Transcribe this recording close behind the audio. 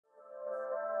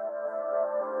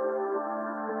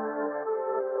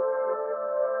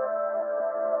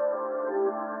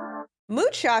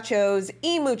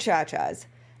𝘏𝘶𝘮𝘢𝘬𝘪𝘂,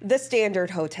 the Standard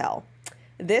Hotel.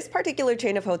 This particular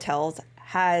chain of hotels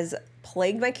has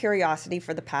plagued my curiosity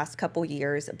for the past couple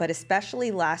years, but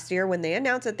especially last year when they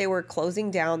announced that they were closing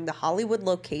down the Hollywood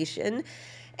location.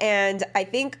 And I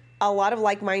think a lot of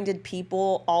like-minded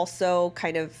people also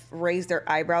kind of raised their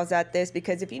eyebrows at this,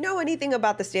 because if you know anything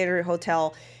about the Standard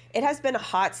Hotel, it has been a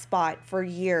hot spot for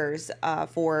years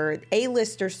for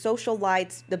A-listers,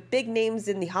 socialites, the big names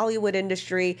in the Hollywood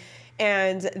industry,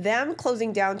 and them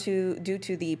closing down due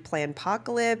to the planned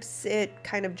apocalypse. It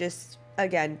kind of just,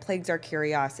 again, plagues our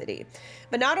curiosity.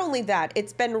 But not only that,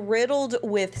 it's been riddled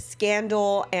with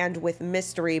scandal and with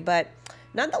mystery, but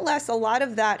nonetheless, a lot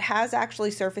of that has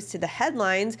actually surfaced to the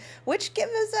headlines, which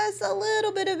gives us a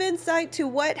little bit of insight to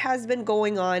what has been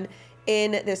going on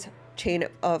in this chain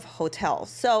of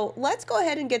hotels. So let's go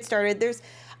ahead and get started. There's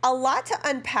a lot to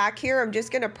unpack here. I'm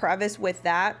just going to preface with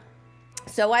that.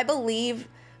 So I believe,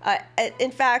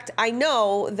 in fact, I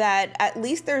know that at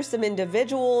least there's some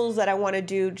individuals that I want to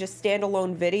do just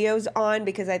standalone videos on,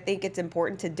 because I think it's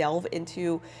important to delve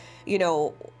into, you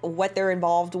know, what they're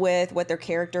involved with, what their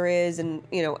character is, and,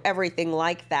 you know, everything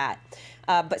like that.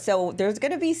 But so there's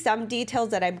going to be some details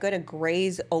that I'm going to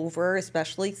graze over,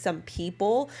 especially some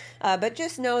people. But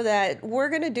just know that we're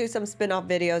going to do some spin-off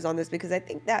videos on this because I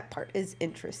think that part is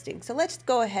interesting. So let's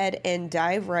go ahead and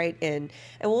dive right in.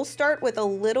 And we'll start with a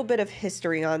little bit of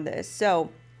history on this. So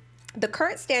the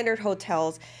current Standard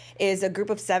Hotels is a group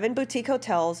of 7 boutique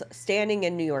hotels standing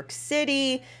in New York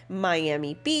City,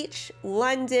 Miami Beach,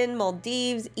 London,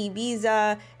 Maldives,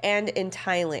 Ibiza, and in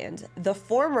Thailand. The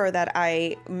former that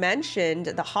I mentioned,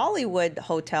 the Hollywood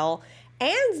Hotel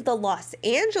and the Los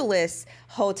Angeles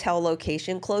hotel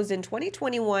location, closed in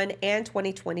 2021 and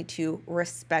 2022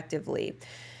 respectively.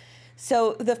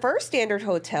 So the first Standard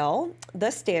Hotel,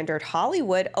 the Standard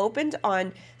Hollywood, opened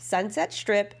on Sunset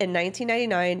Strip in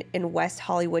 1999 in West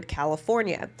Hollywood,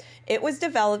 California. It was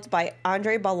developed by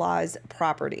André Balazs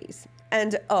Properties.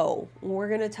 And we're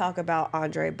going to talk about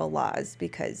André Balazs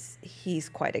because he's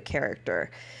quite a character.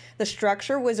 The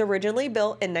structure was originally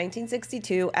built in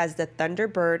 1962 as the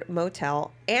Thunderbird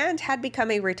Motel and had become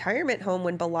a retirement home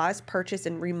when Balazs purchased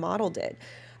and remodeled it.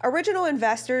 Original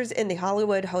investors in the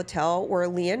Hollywood Hotel were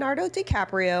Leonardo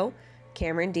DiCaprio,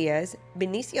 Cameron Diaz,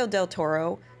 Benicio del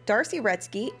Toro, Darcy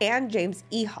Retzky, and James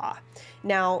Iha.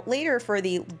 Now, later for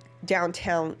the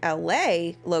downtown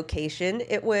LA location,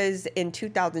 it was in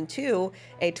 2002,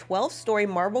 a 12-story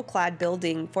marble-clad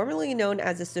building formerly known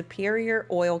as the Superior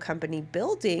Oil Company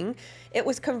building. It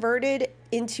was converted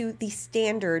into the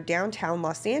Standard downtown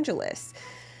Los Angeles.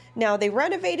 Now, they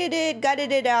renovated it,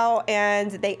 gutted it out, and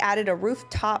they added a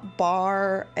rooftop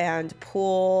bar and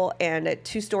pool and a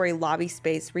 2-story lobby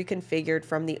space reconfigured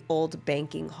from the old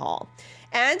banking hall.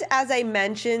 And as I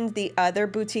mentioned, the other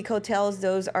boutique hotels,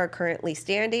 those are currently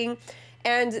standing.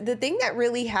 And the thing that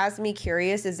really has me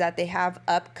curious is that they have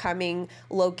upcoming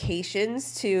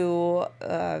locations to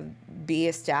be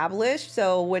established,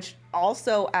 so which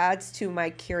also adds to my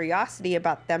curiosity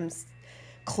about them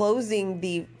closing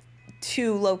the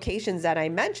 2 locations that I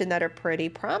mentioned that are pretty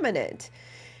prominent.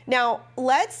 Now,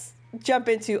 let's jump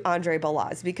into André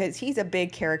Balazs because he's a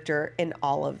big character in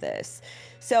all of this.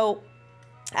 So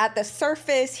at the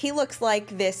surface, he looks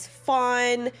like this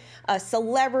fun,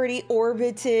 celebrity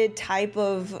orbited type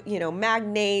of, you know,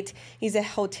 magnate. He's a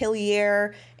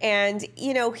hotelier, and,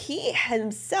 you know, he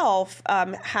himself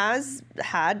has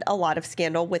had a lot of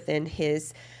scandal within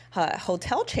his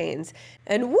hotel chains.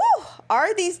 And woo,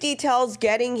 are these details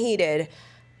getting heated?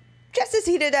 Just as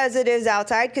heated as it is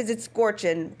outside because it's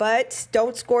scorching, but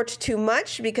don't scorch too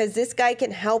much because this guy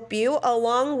can help you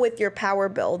along with your power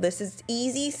bill. This is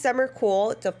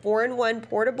𝘬𝘶𝘮𝘢𝘀. It's a 4-in-1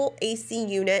 portable AC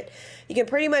unit. You can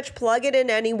pretty much plug it in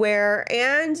anywhere,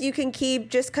 and you can keep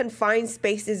just confined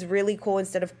spaces really cool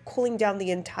instead of cooling down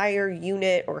the entire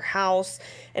unit or house,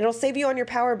 and it'll save you on your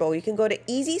power bill. You can go to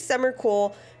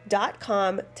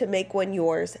𝘬𝘶𝘮𝘢𝘀.com to make one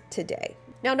yours today.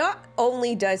 Now, not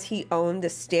only does he own the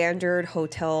Standard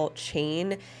Hotel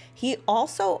chain, he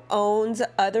also owns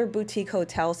other boutique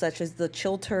hotels such as the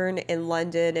Chiltern in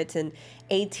London. It's an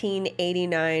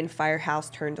 1889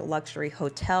 firehouse turned luxury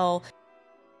hotel.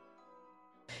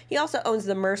 He also owns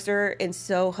the Mercer in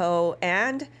Soho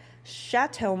and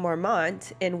Chateau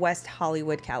Marmont in West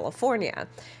Hollywood, California.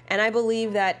 And I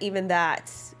believe that even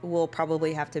that will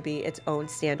probably have to be its own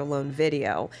standalone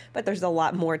video, but there's a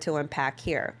lot more to unpack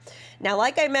here. Now,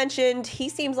 like I mentioned, he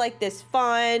seems like this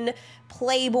fun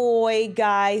playboy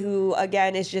guy who,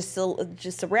 again, is just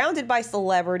surrounded by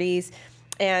celebrities.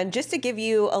 And just to give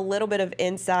you a little bit of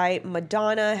insight,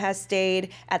 Madonna has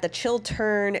stayed at the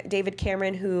𝘏𝘶𝘮𝘢. David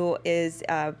Cameron, who is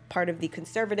part of the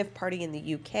Conservative Party in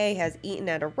the UK, has eaten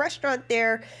at a restaurant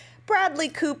there. Bradley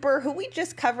Cooper, who we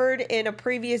just covered in a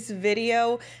previous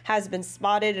video, has been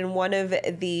spotted in one of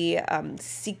the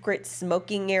secret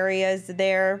smoking areas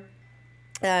there.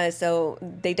 So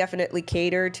they definitely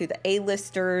cater to the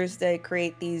A-listers. They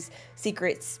create these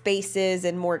secret spaces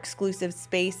and more exclusive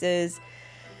spaces.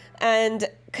 And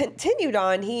continued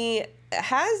on, he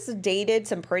has dated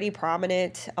some pretty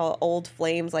prominent old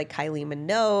flames like Kylie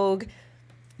Minogue,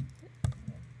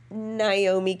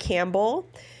 Naomi Campbell,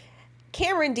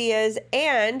 Cameron Diaz,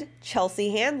 and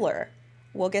Chelsea Handler.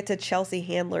 We'll get to Chelsea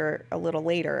Handler a little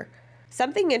later.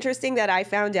 Something interesting that I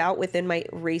found out within my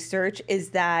research is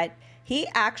that he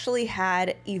actually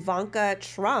had Ivanka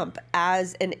Trump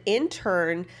as an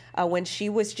intern when she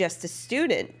was just a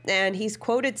student. And he's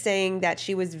quoted saying that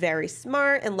she was very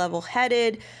smart and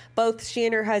level-headed. Both she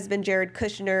and her husband, Jared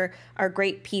Kushner, are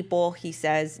great people, he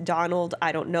says. Donald,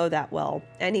 I don't know that well.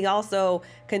 And he also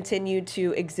continued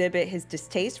to exhibit his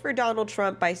distaste for Donald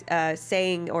Trump by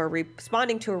saying or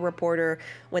responding to a reporter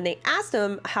when they asked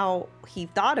him how he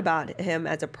thought about him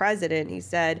as a president. He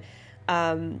said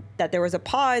that there was a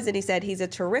pause, and he said he's a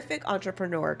terrific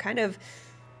entrepreneur, kind of,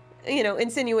 you know,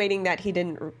 insinuating that he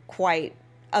didn't quite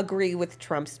agree with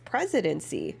Trump's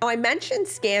presidency. Now, I mentioned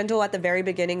scandal at the very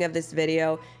beginning of this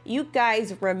video. You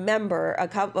guys remember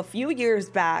a few years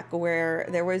back where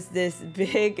there was this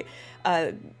big,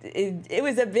 it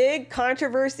was a big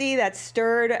controversy that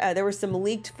stirred, there was some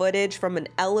leaked footage from an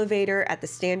elevator at the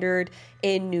Standard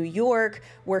in New York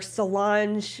where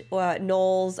Solange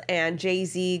Knowles and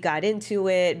Jay-Z got into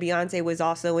it. Beyonce was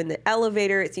also in the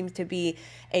elevator. It seems to be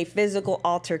a physical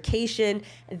altercation.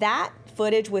 That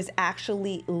footage was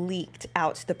actually leaked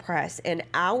out to the press, and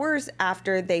hours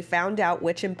after they found out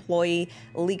which employee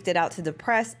leaked it out to the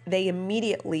press, they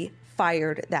immediately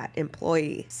fired that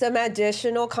employee. Some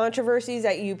additional controversies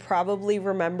that you probably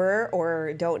remember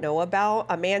or don't know about: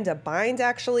 Amanda Bynes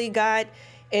actually got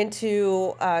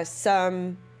into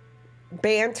some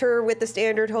banter with the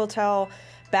Standard Hotel.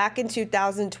 Back in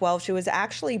 2012, she was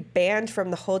actually banned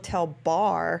from the hotel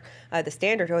bar, the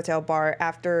Standard Hotel bar,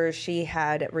 after she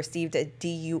had received a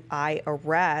DUI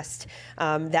arrest.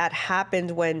 That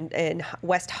happened when in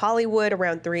West Hollywood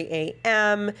around 3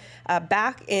 a.m.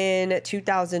 Back in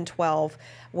 2012,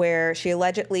 where she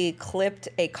allegedly clipped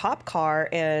a cop car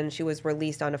and she was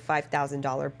released on a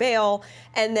 $5,000 bail.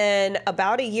 And then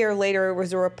about a year later, it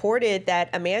was reported that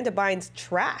Amanda Bynes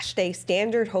trashed a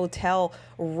Standard Hotel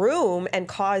room and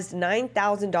caused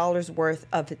 $9,000 worth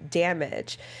of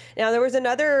damage. Now, there was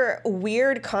another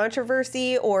weird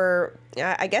controversy, or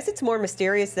I guess it's more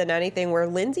mysterious than anything, where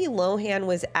Lindsay Lohan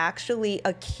was actually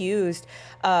accused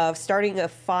of starting a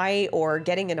fight or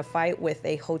getting in a fight with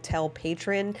a hotel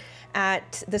patron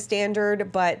at the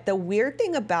Standard. But the weird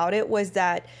thing about it was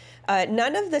that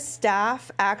none of the staff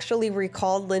actually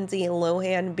recalled Lindsay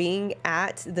Lohan being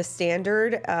at the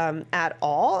Standard at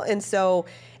all. And so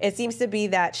it seems to be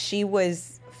that she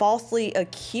was falsely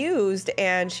accused,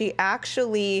 and she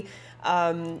actually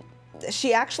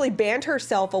banned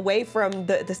herself away from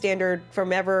the Standard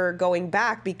from ever going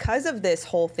back because of this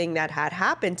whole thing that had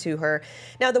happened to her.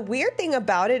 Now, the weird thing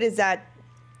about it is that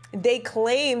they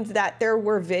claimed that there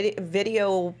were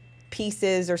video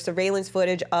pieces or surveillance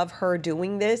footage of her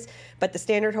doing this, but the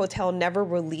Standard Hotel never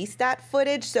released that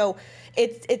footage. So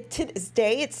to this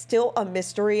day, it's still a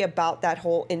mystery about that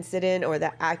whole incident or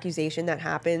the accusation that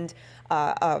happened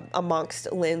amongst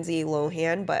Lindsay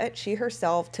Lohan, but she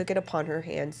herself took it upon her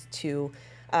hands to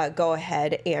go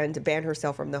ahead and ban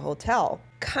herself from the hotel.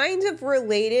 Kind of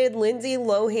related, Lindsay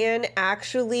Lohan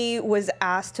actually was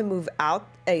asked to move out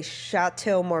a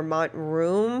Chateau Marmont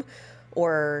room,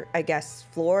 or I guess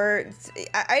floor.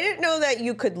 I didn't know that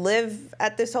you could live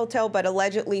at this hotel, but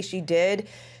allegedly she did.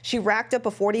 She racked up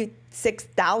a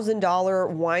 $46,000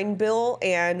 wine bill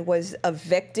and was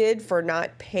evicted for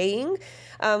not paying.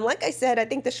 Like I said, I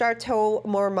think the Chateau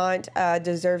Marmont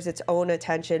deserves its own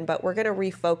attention, but we're going to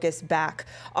refocus back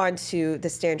onto the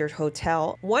Standard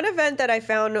Hotel. One event that I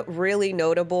found really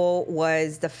notable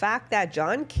was the fact that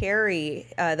John Kerry,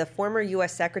 the former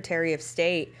U.S. Secretary of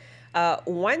State,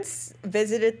 once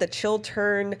visited the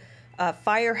𝘏𝘶𝘮𝘢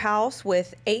firehouse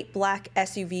with 8 black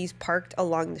SUVs parked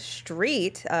along the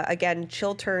street. Again,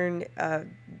 𝘏𝘶𝘮𝘢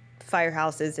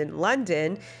firehouse is in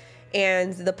London,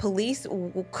 and the police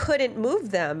couldn't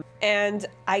move them. And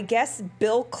I guess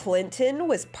Bill Clinton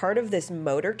was part of this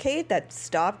motorcade that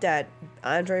stopped at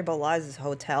Andre Balazs's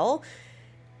hotel.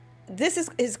 This is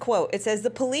his quote. It says, "The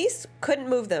police couldn't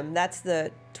move them." That's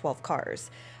the 12 cars.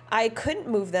 I couldn't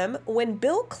move them. When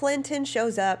Bill Clinton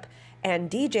shows up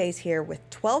and DJ's here with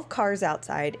 12 cars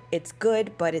outside, it's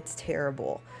good, but it's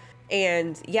terrible.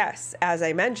 And yes, as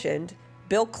I mentioned,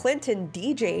 Bill Clinton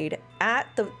DJ'd at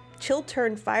the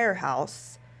Chiltern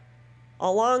Firehouse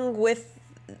along with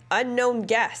unknown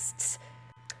guests.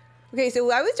 Okay,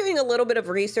 so I was doing a little bit of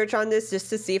research on this just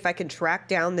to see if I could track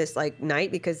down this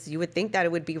night, because you would think that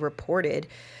it would be reported.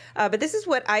 But this is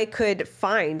what I could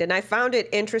find, and I found it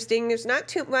interesting. There's not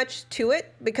too much to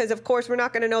it because, of course, we're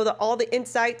not going to know all the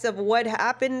insights of what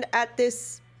happened at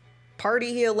this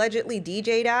party he allegedly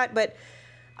DJ'd at. But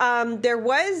there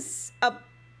was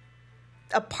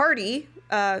a party.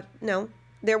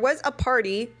 There was a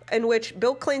party in which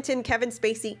Bill Clinton, Kevin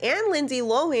Spacey, and Lindsay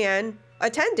Lohan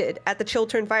attended at the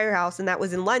Chiltern Firehouse, and that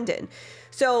was in London.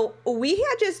 So we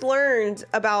had just learned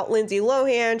about Lindsay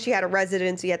Lohan. She had a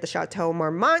residency at the Chateau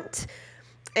Marmont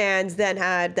and then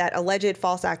had that alleged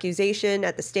false accusation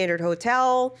at the Standard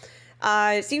Hotel.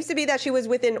 It seems to be that she was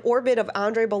within orbit of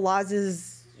Andre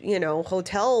Balazs's,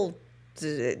 hotel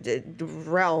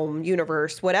realm,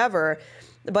 universe, whatever.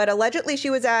 But allegedly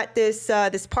she was at this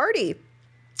party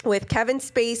with Kevin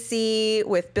Spacey,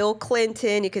 with Bill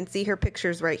Clinton. You can see her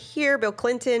pictures right here. Bill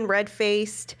Clinton,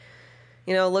 red-faced.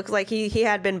 Looks like he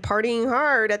had been partying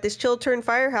hard at this Chiltern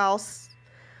Firehouse.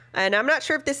 And I'm not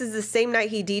sure if this is the same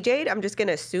night he DJ'd. I'm just going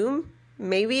to assume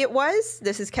maybe it was.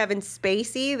 This is Kevin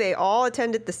Spacey. They all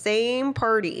attended the same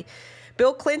party.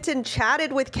 Bill Clinton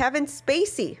chatted with Kevin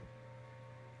Spacey.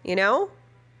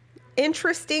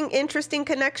 Interesting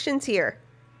connections here.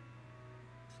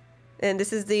 And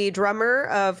this is the drummer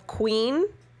of Queen,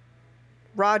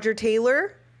 Roger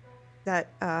Taylor. That,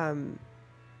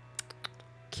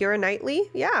 Keira Knightley.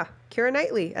 Yeah, Keira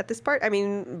Knightley at this party. I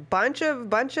mean, bunch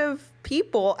of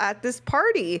people at this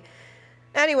party.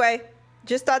 Anyway,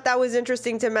 just thought that was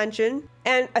interesting to mention.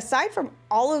 And aside from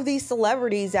all of these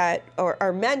celebrities that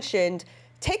are mentioned,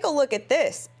 take a look at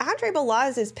this. Andre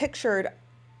Balazs is pictured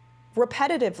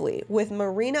repetitively with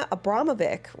Marina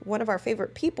Abramovic, one of our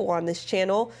favorite people on this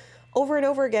channel, over and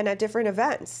over again at different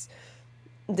events.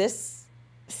 This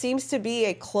seems to be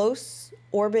a close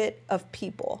orbit of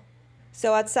people.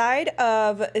 So outside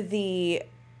of the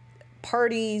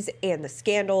parties and the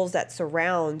scandals that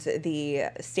surround the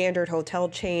Standard hotel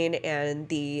chain and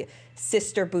the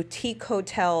sister boutique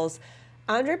hotels,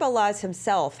 Andre Balazs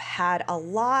himself had a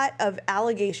lot of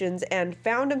allegations and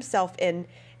found himself in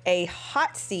a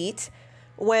hot seat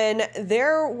when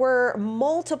there were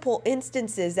multiple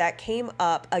instances that came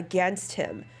up against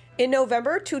him. In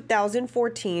November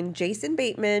 2014, Jason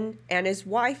Bateman and his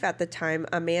wife at the time,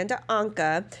 Amanda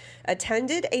Anka,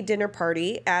 attended a dinner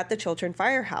party at the Chiltern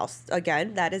Firehouse.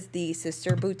 Again, that is the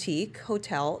sister boutique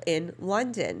hotel in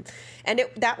London. And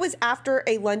that was after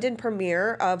a London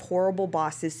premiere of Horrible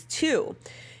Bosses 2,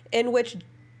 in which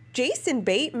Jason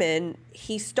Bateman,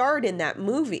 he starred in that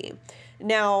movie.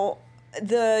 Now,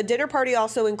 the dinner party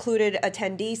also included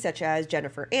attendees such as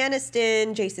Jennifer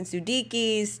Aniston, Jason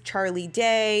Sudeikis, Charlie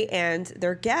Day, and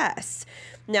their guests.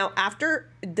 Now, after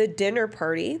the dinner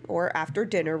party, or after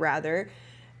dinner rather,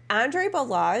 Andre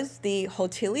Balazs, the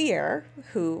hotelier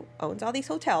who owns all these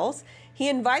hotels, he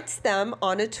invites them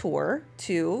on a tour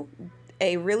to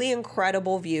a really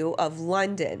incredible view of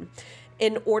London.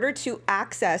 In order to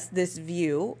access this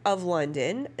view of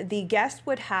London, the guests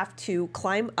would have to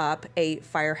climb up a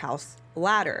firehouse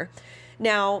ladder.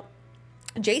 Now,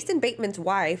 Jason Bateman's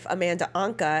wife, Amanda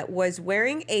Anka, was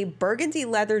wearing a burgundy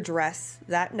leather dress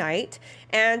that night.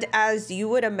 And as you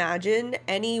would imagine,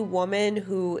 any woman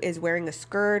who is wearing a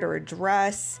skirt or a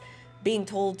dress being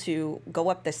told to go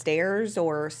up the stairs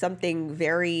or something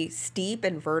very steep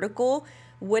and vertical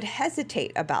would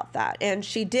hesitate about that. And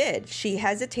she did. She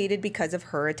hesitated because of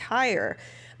her attire.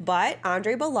 But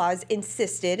Andre Balazs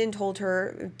insisted and told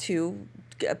her to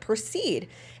proceed.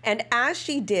 And as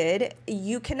she did,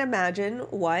 you can imagine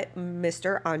what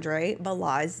Mr. Andre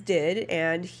Balazs did.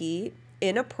 And he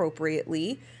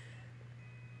inappropriately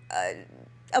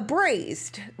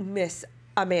abrased Miss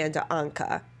Amanda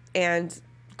Anka and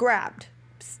grabbed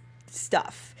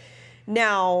stuff.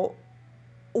 Now,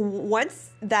 once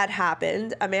that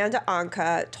happened, Amanda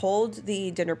Anka told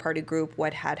the dinner party group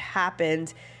what had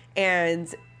happened,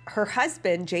 and her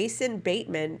husband, Jason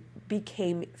Bateman,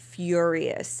 became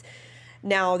furious.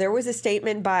 Now, there was a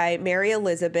statement by Mary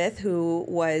Elizabeth, who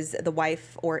was the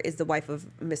wife, or is the wife of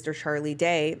Mr. Charlie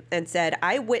Day, and said,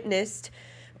 "I witnessed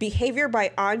behavior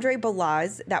by Andre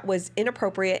Balazs that was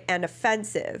inappropriate and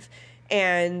offensive."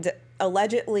 And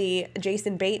allegedly,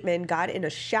 Jason Bateman got in a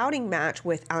shouting match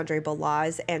with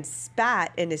𝘠𝘬𝘮𝘀 and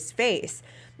spat in his face.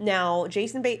 Now,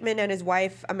 Jason Bateman and his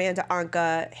wife, Amanda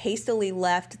𝘠𝘬, hastily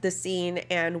left the scene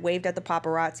and waved at the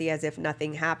paparazzi as if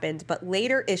nothing happened, but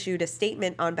later issued a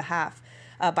statement on behalf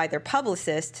by their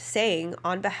publicist saying,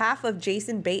 on behalf of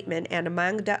Jason Bateman and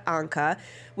Amanda 𝘠𝘬,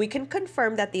 we can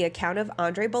confirm that the account of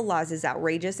𝘠𝘬𝘮𝘢's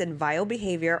outrageous and vile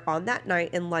behavior on that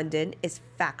night in London is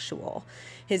factual.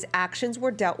 His actions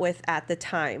were dealt with at the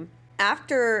time.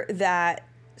 After that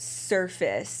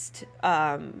surfaced,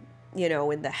 you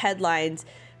know, in the headlines,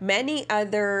 many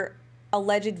other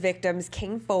alleged victims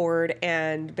came forward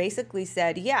and basically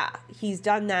said, yeah, he's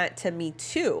done that to me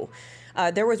too.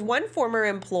 There was one former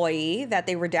employee that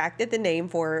they redacted the name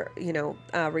for, you know,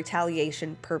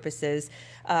 retaliation purposes,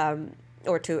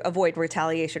 or to avoid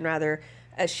retaliation rather.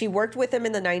 She worked with him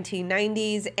in the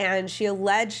 1990s, and she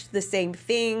alleged the same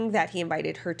thing, that he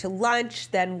invited her to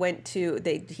lunch, then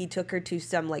he took her to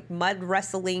some like mud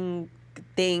wrestling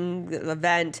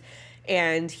event,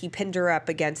 and he pinned her up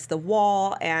against the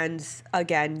wall. And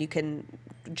again, you can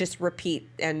just repeat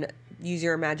and use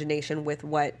your imagination with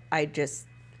what I just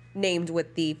named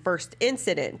with the first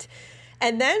incident.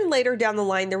 And then later down the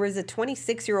line, there was a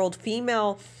 26-year-old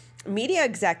female media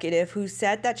executive who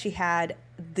said that she had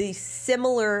the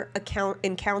similar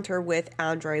encounter with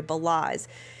𝘠𝘬𝘮𝘀.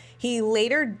 He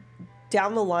later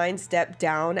down the line stepped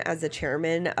down as the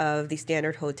chairman of the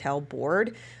Standard Hotel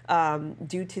board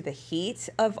due to the heat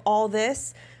of all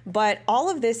this. But all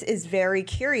of this is very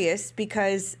curious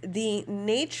because the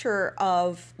nature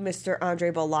of Mr.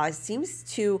 𝘠𝘬𝘮𝘮 seems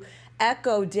to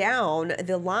echo down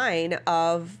the line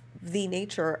of the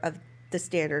nature of the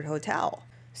Standard Hotel.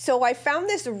 So I found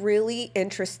this really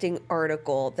interesting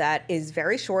article that is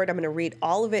very short. I'm going to read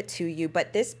all of it to you,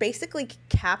 but this basically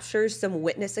captures some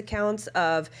witness accounts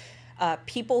of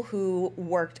people who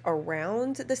worked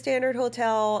around the Standard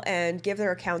Hotel and give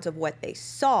their accounts of what they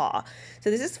saw. So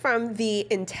this is from the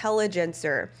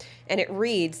Intelligencer, and it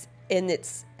reads in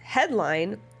its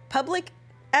headline, "Public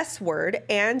S-word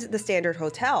and the Standard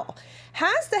Hotel.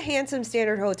 Has the handsome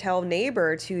Standard Hotel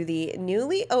neighbor to the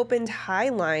newly opened High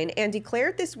Line and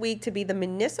declared this week to be the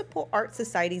Municipal Art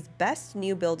Society's best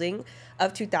new building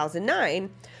of 2009,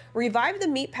 revived the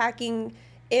meatpacking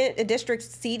district's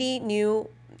seedy new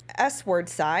S-word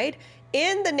side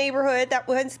in the neighborhood that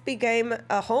once became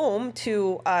a home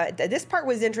to, this part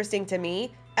was interesting to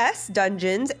me, S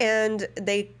dungeons, and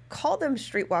they call them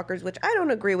streetwalkers, which I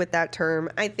don't agree with that term.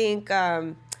 I think,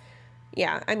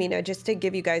 yeah, I mean, just to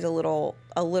give you guys a little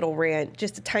rant,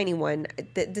 just a tiny one.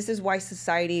 This is why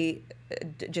society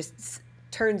just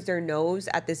turns their nose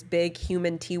at this big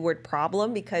human T-word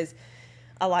problem, because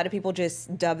a lot of people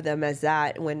just dub them as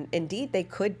that when indeed they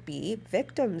could be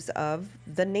victims of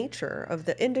the nature of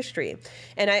the industry.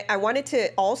 And I wanted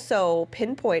to also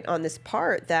pinpoint on this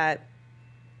part that,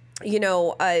 you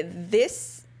know,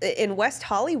 this in West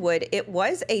Hollywood, it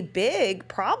was a big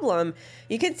problem.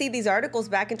 You can see these articles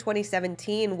back in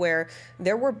 2017 where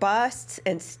there were busts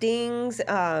and stings,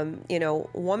 you know,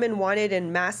 woman wanted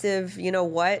in massive, you know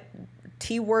what,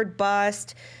 T-word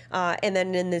bust. And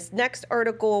then in this next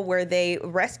article where they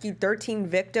rescued 13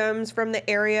 victims from the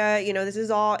area, you know, this is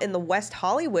all in the West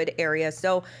Hollywood area.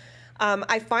 So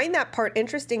I find that part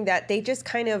interesting that they just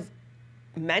kind of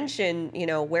mention, you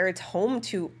know, where it's home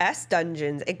to S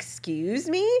dungeons. Excuse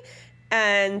me?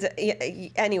 And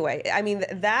anyway, I mean,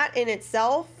 that in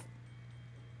itself,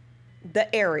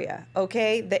 the area,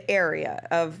 okay? The area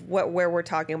of where we're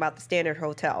talking about, the Standard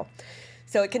Hotel.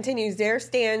 So it continues, there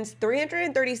stands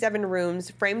 337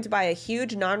 rooms framed by a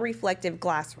huge non-reflective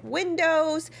glass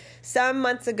windows. Some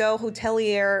months ago,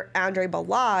 hotelier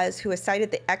𝘠𝘬𝘮𝘮, who has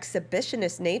cited the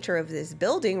exhibitionist nature of this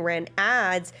building, ran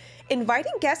ads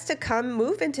inviting guests to come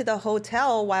move into the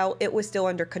hotel while it was still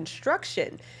under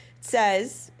construction. It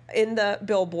says in the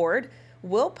billboard,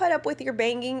 "We'll put up with your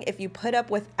banging if you put up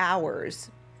with ours."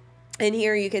 And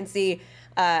here you can see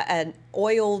an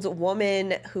oiled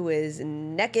woman who is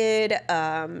naked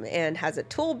and has a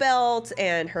tool belt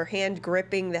and her hand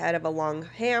gripping the head of a long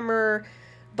hammer.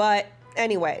 But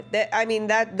anyway, I mean,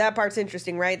 that part's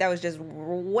interesting, right? That was just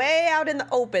way out in the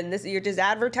open. You're just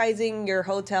advertising your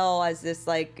hotel as this,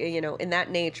 like, you know, in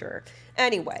that nature.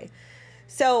 Anyway,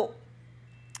 so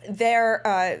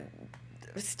their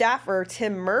staffer,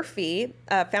 Tim Murphy,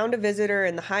 found a visitor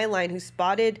in the High Line who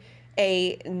spotted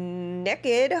a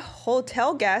naked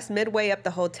hotel guest midway up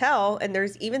the hotel, and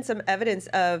there's even some evidence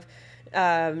of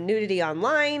nudity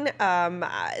online.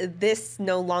 This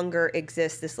no longer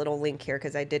exists, this little link here,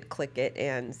 because I did click it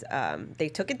and they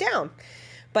took it down.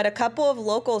 But a couple of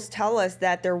locals tell us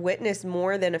that they're witnessed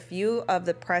more than a few of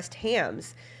the pressed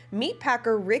hams.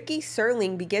 Meatpacker Ricky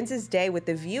Serling begins his day with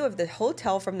the view of the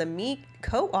hotel from the meat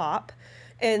co-op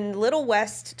in Little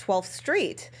West 12th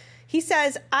Street. He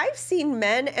says, I've seen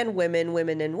men and women,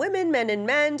 women and women, men and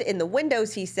men in the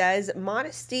windows, he says.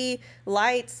 Modesty,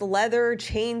 lights, leather,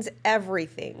 chains,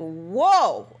 everything.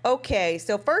 Whoa. Okay,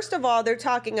 so first of all, they're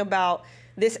talking about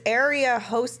this area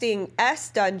hosting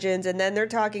dungeons, and then they're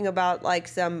talking about like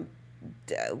some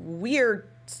weird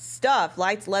stuff,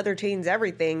 lights, leather, chains,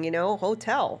 everything, you know,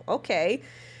 hotel. Okay.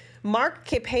 Mark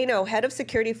Capano, head of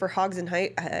security for Hogs and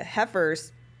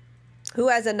Heifers, who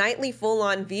has a nightly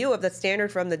full-on view of the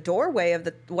standard from the doorway of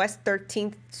the West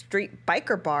 13th Street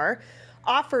Biker Bar,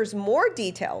 offers more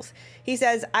details. He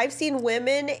says, I've seen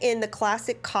women in the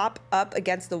classic cop up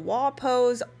against the wall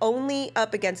pose, only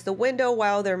up against the window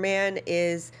while their man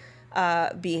is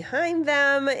behind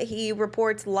them. He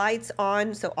reports lights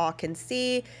on so all can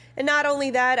see. And not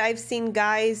only that, I've seen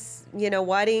guys, you know,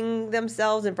 wetting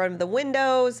themselves in front of the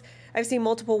windows. I've seen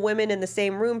multiple women in the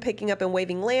same room picking up and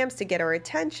waving lamps to get our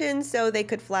attention so they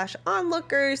could flash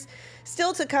onlookers.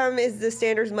 Still to come is the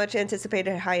Standard's much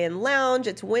anticipated high-end lounge.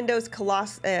 Its windows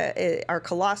are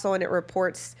colossal, and it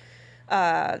reports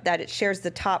that it shares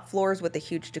the top floors with a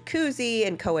huge jacuzzi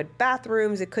and co-ed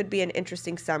bathrooms. It could be an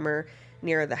interesting summer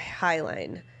near the High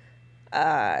Line.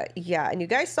 Yeah, and you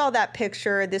guys saw that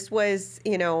picture. This was,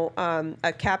 you know,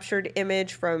 a captured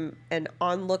image from an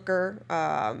onlooker,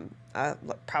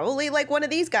 probably like one of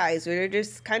these guys. We were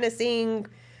just kind of seeing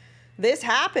this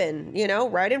happen, you know,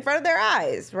 right in front of their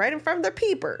eyes, right in front of their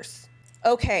peepers.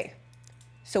 Okay,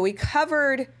 so we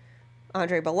covered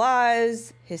Andre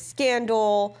Balazs, his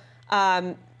scandal,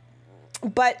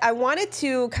 but I wanted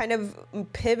to kind of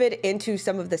pivot into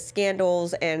some of the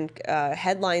scandals and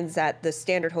headlines that the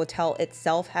Standard Hotel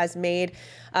itself has made.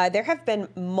 There have been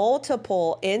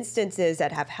multiple instances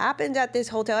that have happened at this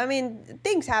hotel. I mean,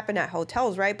 things happen at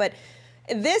hotels, right? But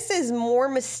this is more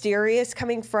mysterious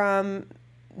coming from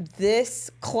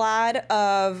this clad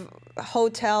of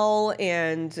hotel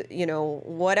and, you know,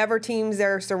 whatever teams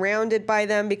are surrounded by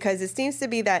them, because it seems to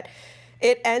be that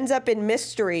it ends up in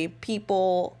mystery.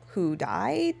 People who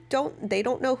die they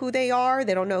don't know who they are.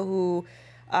 They don't know who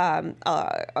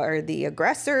are the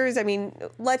aggressors. I mean,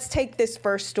 let's take this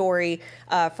first story,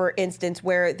 for instance,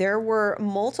 where there were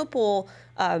multiple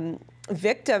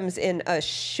victims in a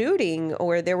shooting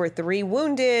where there were 3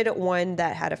 wounded, 1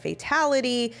 that had a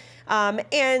fatality.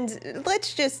 And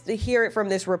let's just hear it from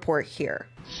this report here.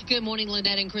 Good morning,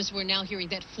 Lynette and Chris. We're now hearing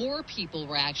that 4 people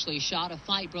were actually shot. A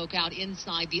fight broke out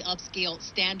inside the upscale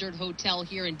Standard Hotel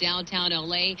here in downtown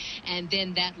L.A., and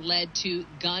then that led to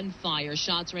gunfire.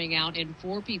 Shots rang out, and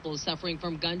 4 people suffering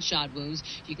from gunshot wounds.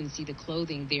 You can see the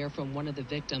clothing there from one of the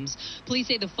victims. Police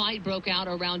say the fight broke out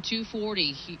around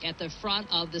 2:40 at the front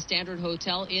of the Standard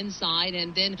Hotel inside,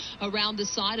 and then around the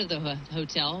side of the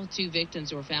hotel. 2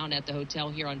 victims were found at the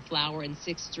hotel here on Flower and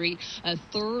 6th Street. A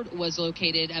third was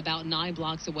located about 9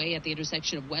 blocks away at the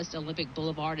intersection of West Olympic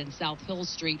Boulevard and South Hill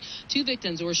Street. 2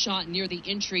 victims were shot near the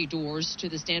entry doors to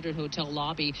the Standard Hotel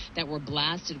lobby that were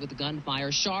blasted with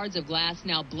gunfire. Shards of glass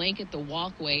now blanket the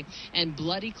walkway, and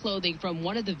bloody clothing from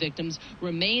one of the victims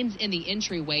remains in the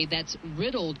entryway that's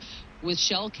riddled with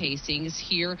shell casings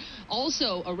here.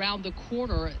 Also around the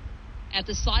corner at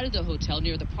the side of the hotel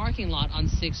near the parking lot on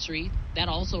 6th Street, that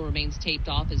also remains taped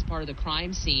off as part of the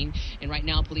crime scene. And right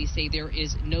now, police say there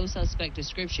is no suspect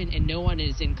description and no one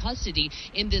is in custody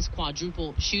in this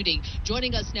quadruple shooting.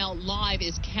 Joining us now live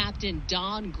is Captain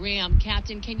Don Graham.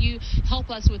 Captain, can you help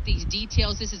us with these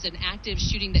details? This is an active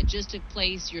shooting that just took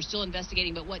place. You're still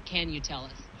investigating, but what can you tell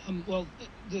us? Well,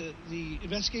 the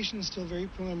investigation is still very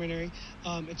preliminary.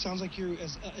 It sounds like you're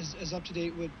as up to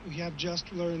date with. We have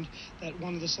just learned that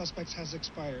one of the suspects has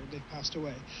expired. They've passed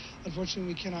away.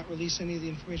 Unfortunately, we cannot release any of the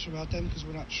information about them because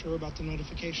we're not sure about the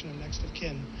notification of next of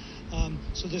kin.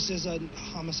 So this is a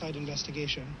homicide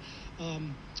investigation.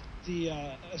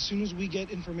 As soon as we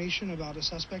get information about a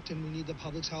suspect and we need the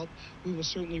public's help, we will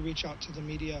certainly reach out to the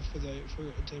media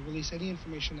to release any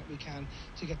information that we can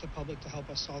to get the public to help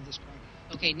us solve this crime.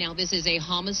 Okay, now this is a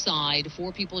homicide.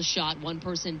 4 people shot, 1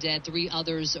 person dead, 3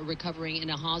 others recovering in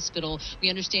a hospital. We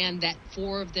understand that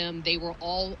 4 of them, they were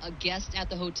all a guest at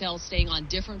the hotel staying on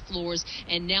different floors.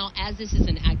 And now, as this is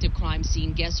an active crime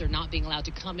scene, guests are not being allowed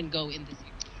to come and go in this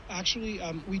area. Actually,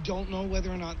 we don't know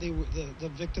whether or not they were the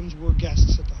victims were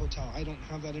guests at the hotel. I don't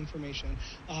have that information.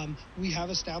 We have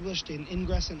established an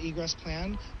ingress and egress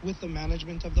plan with the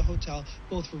management of the hotel,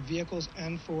 both for vehicles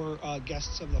and for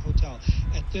guests of the hotel.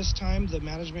 At this time, the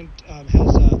management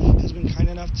has been kind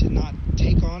enough to not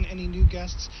take on any new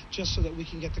guests, just so that we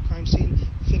can get the crime scene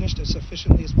finished as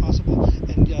efficiently as possible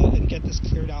and get this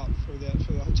cleared out for the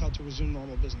hotel to resume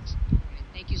normal business.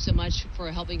 Thank you so much for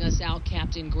helping us out,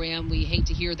 Captain Graham. We hate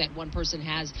to hear that one person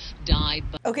has died.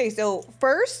 Okay, so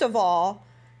first of all,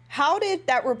 how did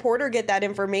that reporter get that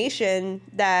information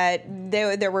that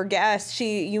there were guests?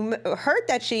 You heard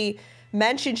that she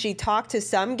mentioned she talked to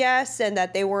some guests and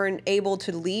that they weren't able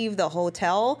to leave the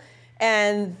hotel.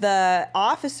 And the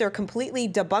officer completely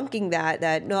debunking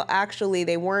that no, actually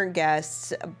they weren't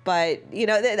guests. But, you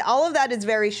know, all of that is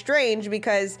very strange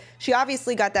because she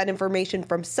obviously got that information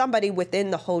from somebody within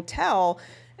the hotel.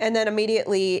 And then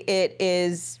immediately it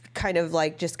is kind of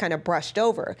like just kind of brushed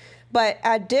over. But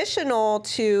additional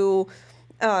to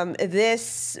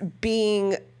this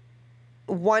being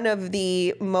one of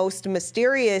the most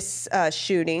mysterious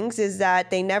shootings is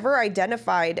that they never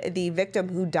identified the victim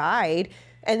who died.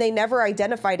 And they never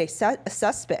identified a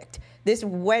suspect. This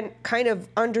went kind of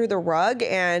under the rug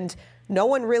and no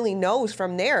one really knows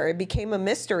from there. It became a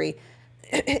mystery.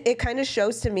 It kind of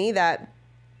shows to me that,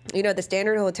 you know, the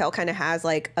Standard Hotel kind of has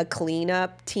like a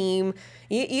cleanup team.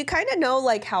 You kind of know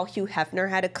like how Hugh Hefner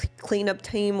had a cleanup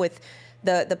team with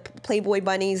the Playboy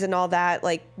bunnies and all that.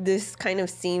 Like this kind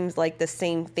of seems like the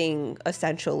same thing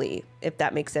essentially, if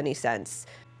that makes any sense.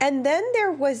 And then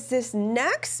there was this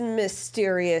next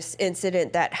mysterious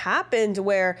incident that happened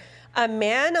where a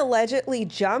man allegedly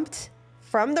jumped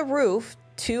from the roof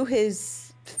to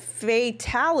his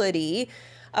fatality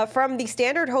from the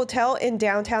Standard Hotel in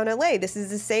downtown LA. This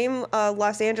is the same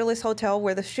Los Angeles hotel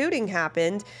where the shooting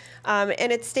happened.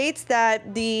 And it states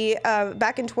that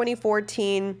back in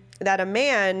 2014, that a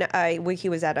man, he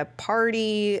was at a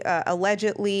party,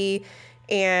 allegedly,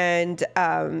 and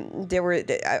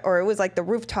it was like the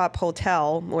rooftop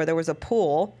hotel where there was a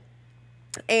pool.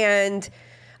 And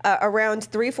around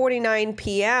 3:49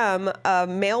 p.m., a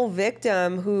male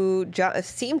victim who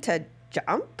seemed to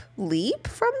leap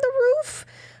from the roof,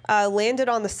 landed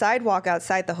on the sidewalk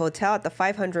outside the hotel at the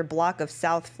 500 block of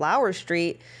South Flower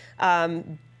Street.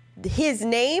 His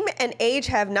name and age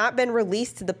have not been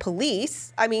released to the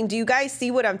police. I mean, do you guys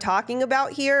see what I'm talking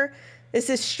about here? This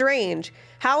is strange.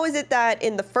 How is it that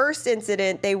in the first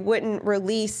incident, they wouldn't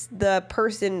release the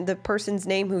person's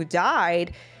name who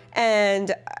died?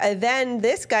 And then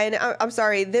this guy, and I'm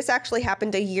sorry, this actually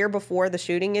happened a year before the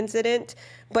shooting incident,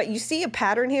 but you see a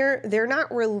pattern here. They're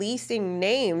not releasing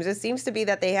names. It seems to be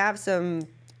that they have some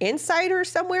insider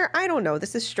somewhere. I don't know.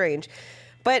 This is strange.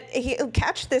 But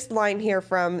catch this line here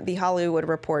from The Hollywood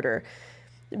Reporter.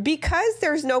 Because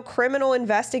there's no criminal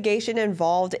investigation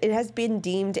involved, it has been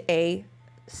deemed a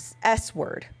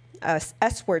S-word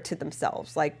to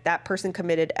themselves. Like that person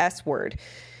committed S-word.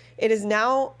 It is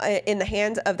now in the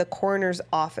hands of the coroner's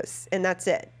office, and that's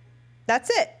it. That's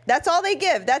it. That's all they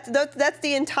give. That's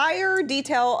the entire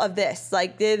detail of this.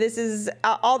 Like this is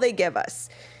all they give us.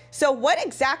 So what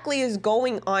exactly is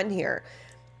going on here?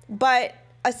 But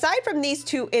aside from these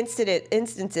two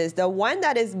instances, the one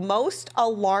that is most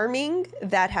alarming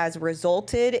that has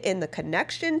resulted in the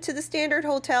connection to the Standard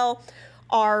Hotel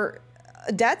are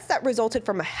deaths that resulted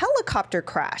from a helicopter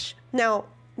crash. Now,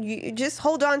 you just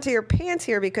hold on to your pants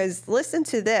here because listen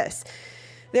to this.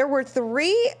 There were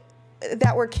 3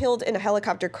 that were killed in a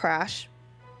helicopter crash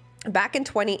back in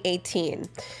 2018.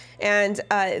 And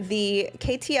the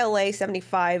KTLA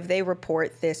 75, they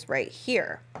report this right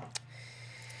here.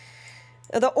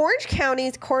 The Orange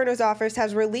County's coroner's office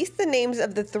has released the names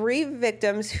of the 3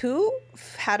 victims who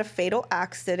had a fatal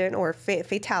accident or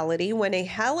fatality when a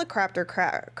helicopter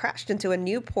crashed into a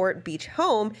Newport Beach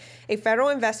home. A federal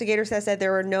investigator says that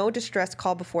there were no distress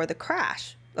call before the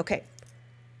crash. Okay,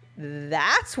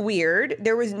 that's weird.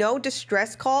 There was no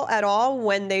distress call at all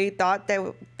when they thought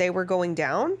that they were going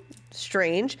down.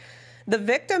 Strange. The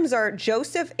victims are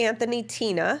Joseph Anthony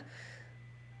Tina,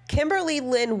 Kimberly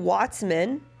Lynn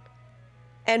Watsman,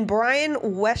 and Brian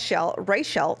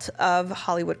Reichelt of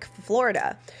Hollywood,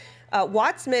 Florida.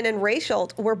 Watsman and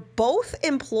Reichelt were both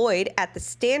employed at the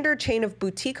Standard chain of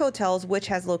boutique hotels, which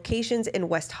has locations in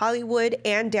West Hollywood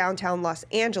and downtown Los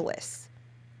Angeles.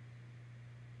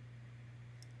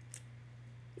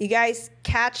 You guys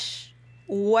catch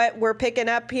what we're picking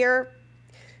up here?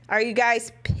 Are you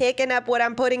guys picking up what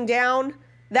I'm putting down?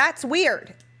 That's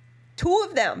weird. 2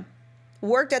 of them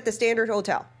worked at the Standard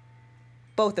Hotel.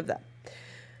 Both of them.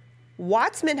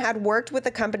 Watsman had worked with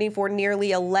the company for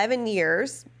nearly 11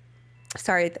 years,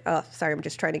 Sorry, I'm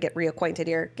just trying to get reacquainted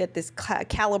here. Get this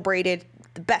calibrated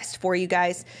the best for you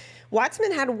guys.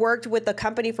 Watzman had worked with the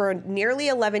company for nearly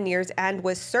 11 years and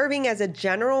was serving as a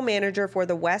general manager for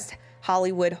the West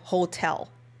Hollywood Hotel.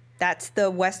 That's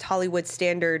the West Hollywood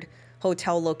Standard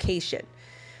Hotel location.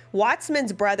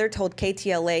 Watzman's brother told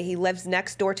KTLA he lives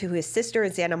next door to his sister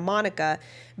in Santa Monica.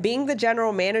 Being the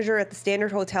general manager at the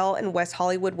Standard Hotel in West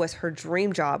Hollywood was her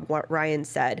dream job, what Ryan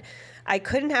said. I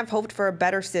couldn't have hoped for a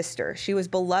better sister. She was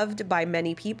beloved by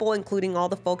many people, including all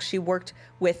the folks she worked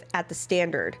with at the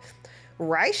Standard.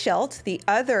 Reichelt, the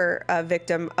other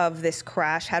victim of this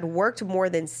crash, had worked more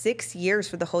than 6 years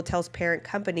for the hotel's parent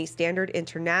company, Standard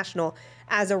International,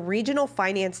 as a regional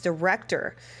finance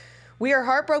director. We are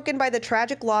heartbroken by the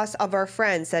tragic loss of our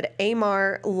friend, said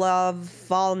Amar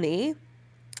Lavalny,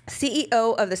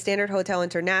 CEO of the Standard Hotel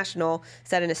International,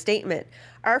 said in a statement.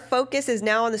 Our focus is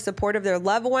now on the support of their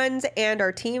loved ones, and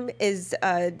our team is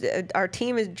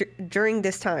during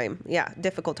this time,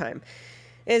 difficult time.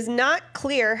 It is not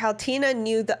clear how Tina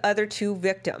knew the other two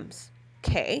victims.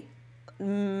 Okay.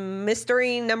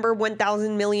 Mystery number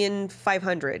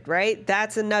 1,000,000,500, right?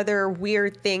 That's another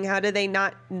weird thing. How do they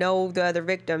not know the other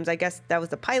victims? I guess that was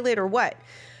the pilot or what?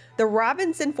 The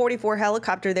Robinson 44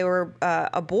 helicopter they were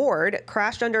aboard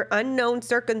crashed under unknown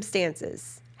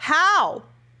circumstances. How?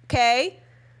 Okay.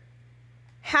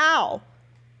 How?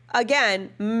 Again,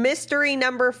 mystery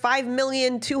number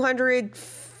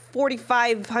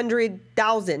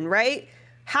 5,245,000, right?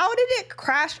 How did it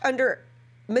crash under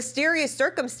mysterious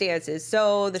circumstances?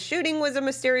 So the shooting was a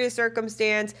mysterious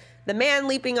circumstance. The man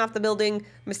leaping off the building,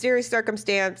 mysterious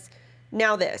circumstance.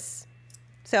 Now this.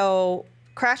 So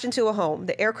crashed into a home.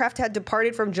 The aircraft had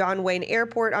departed from John Wayne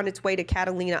Airport on its way to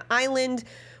Catalina Island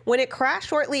when it crashed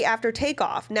shortly after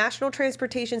takeoff. National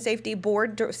Transportation Safety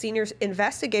Board senior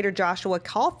investigator Joshua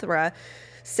Kalthra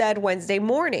said Wednesday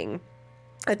morning.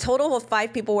 A total of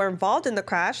 5 people were involved in the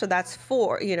crash, so that's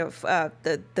 4,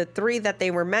 the 3 that they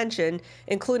were mentioned,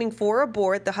 including 4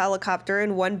 aboard the helicopter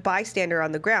and 1 bystander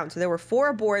on the ground. So there were 4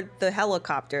 aboard the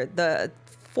helicopter. The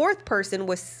 4th person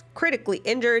was critically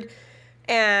injured,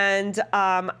 and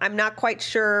I'm not quite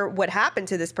sure what happened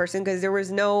to this person because there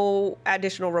was no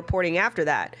additional reporting after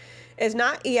that. It's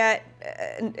not yet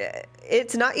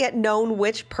known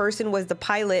which person was the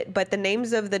pilot, but the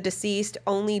names of the deceased,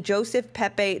 only Joseph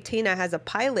Pepe Tina has a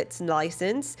pilot's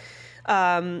license.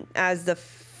 As the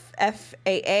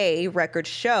FAA records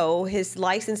show, his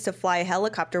license to fly a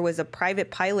helicopter was a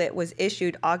private pilot, was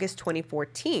issued August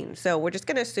 2014. So we're just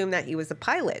going to assume that he was the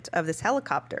pilot of this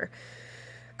helicopter.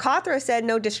 Kothra said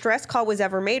no distress call was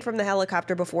ever made from the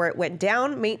helicopter before it went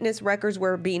down. Maintenance records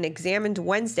were being examined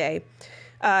Wednesday.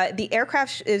 The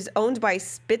aircraft is owned by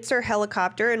Spitzer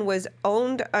Helicopter and was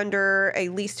owned under a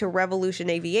lease to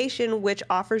Revolution Aviation, which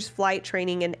offers flight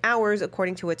training and hours,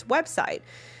 according to its website.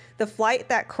 The flight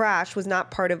that crashed was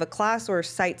not part of a class or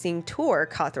sightseeing tour,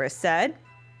 Kothra said.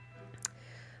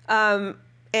 And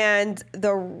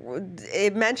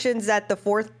it mentions that the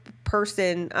 4th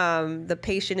person, the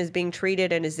patient, is being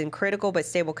treated and is in critical but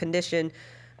stable condition.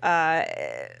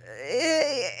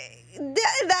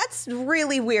 That's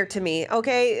really weird to me,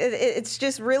 okay? It's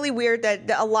just really weird that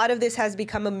a lot of this has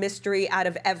become a mystery out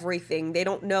of everything. They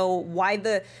don't know why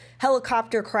the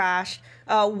helicopter crashed,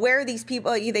 where these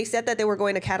people, they said that they were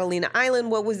going to Catalina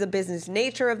Island. What was the business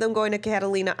nature of them going to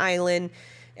Catalina Island?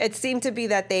 It seemed to be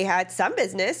that they had some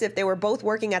business if they were both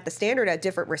working at the Standard at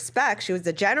different respects. She was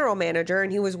the general manager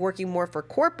and he was working more for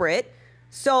corporate.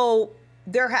 So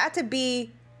there had to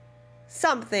be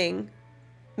something,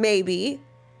 maybe,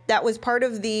 that was part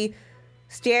of the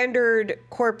Standard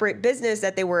corporate business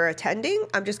that they were attending.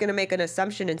 I'm just going to make an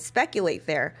assumption and speculate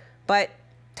there, but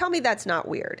tell me that's not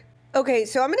weird. Okay,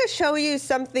 so I'm going to show you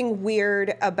something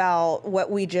weird about what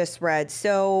we just read.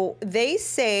 So they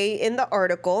say in the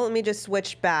article, let me just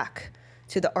switch back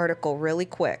to the article really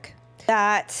quick,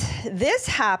 that this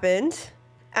happened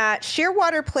at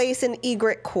Shearwater Place in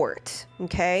Egret Court,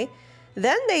 okay?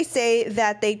 Then they say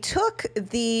that they took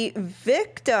the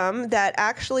victim that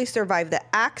actually survived the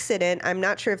accident, I'm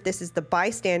not sure if this is the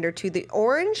bystander, to the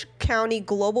Orange County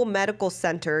Global Medical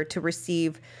Center to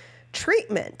receive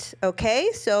treatment, okay?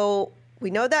 So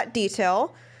we know that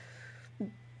detail.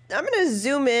 gonna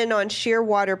zoom in on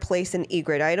Shearwater Place in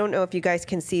Egret. I don't know if you guys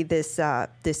can see this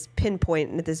this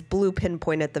pinpoint, this blue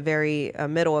pinpoint at the very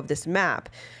middle of this map.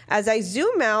 As I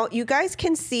zoom out, you guys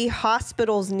can see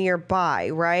hospitals nearby,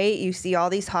 right? You see all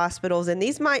these hospitals, and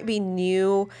these might be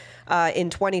new in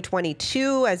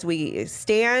 2022 as we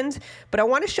stand. But I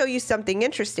want to show you something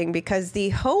interesting because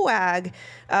the 𝘏𝑚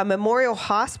Memorial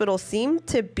Hospital seemed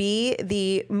to be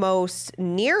the most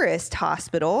nearest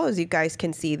hospital, as you guys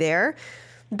can see there.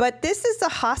 But this is the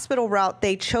hospital route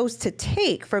they chose to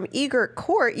take from Egret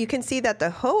Court. You can see that the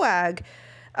𝘏𝑚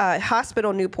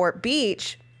Hospital Newport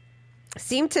Beach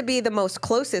seemed to be the most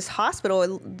closest hospital.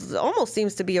 It almost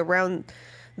seems to be around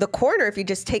the corner if you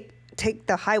just take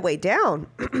the highway down.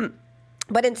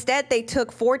 But instead, they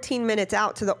took 14 minutes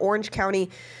out to the Orange County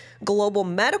Global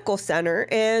Medical Center,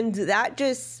 and that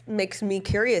just makes me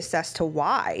curious as to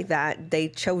why that they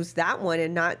chose that one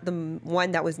and not the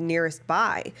one that was nearest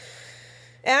by.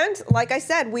 And like I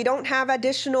said, we don't have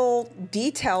additional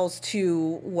details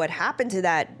to what happened to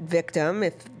that victim,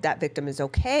 if that victim is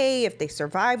okay, if they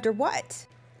survived or what.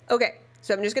 Okay,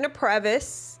 so I'm just going to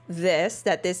preface this,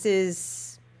 that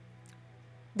this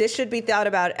should be thought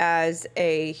about as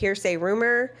a hearsay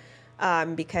rumor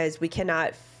because we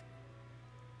cannot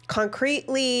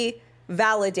concretely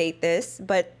validate this,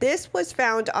 but this was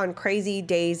found on Crazy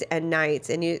Days and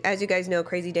Nights. And as you guys know,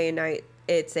 Crazy Day and Night,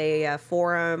 it's a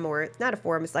forum, or it's not a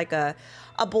forum, it's like a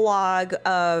blog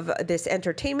of this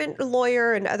entertainment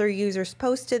lawyer and other users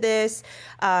post to this.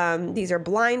 These are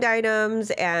blind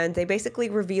items, and they basically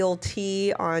reveal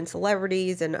tea on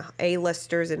celebrities and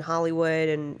A-listers in Hollywood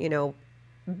and, you know,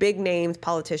 big names,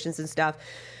 politicians and stuff.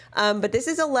 But this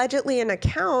is allegedly an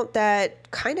account that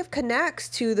kind of connects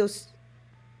to those,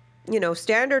 you know,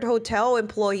 Standard Hotel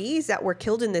employees that were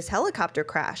killed in this helicopter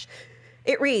crash.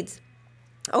 It reads,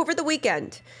 over the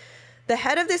weekend, the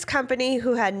head of this company,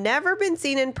 who had never been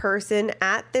seen in person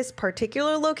at this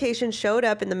particular location, showed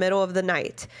up in the middle of the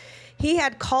night. He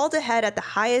had called ahead at the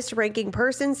highest ranking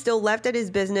person still left at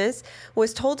his business,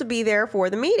 was told to be there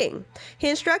for the meeting. He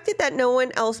instructed that no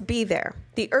one else be there.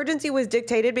 The urgency was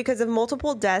dictated because of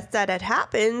multiple deaths that had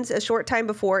happened a short time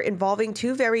before involving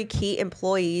two very key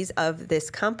employees of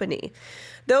this company.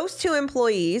 Those two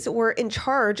employees were in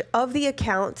charge of the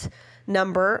account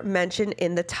number mentioned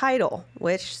in the title,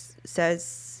 which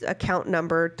says account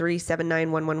number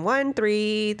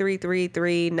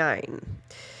 37911133339.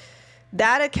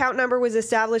 That account number was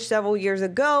established several years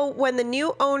ago when the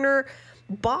new owner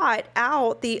bought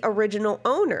out the original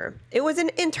owner. It was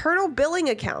an internal billing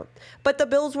account, but the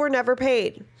bills were never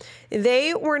paid.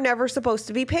 They were never supposed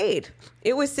to be paid.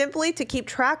 It was simply to keep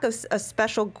track of a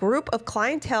special group of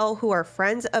clientele who are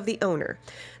friends of the owner.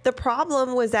 The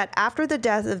problem was that after the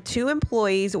death of two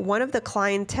employees, one of the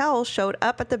clientele showed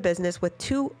up at the business with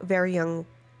two very young,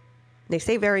 they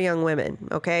say very young women,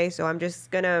 okay? So I'm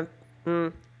just gonna,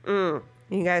 you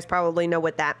guys probably know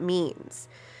what that means.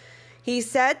 He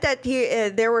said that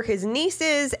there were his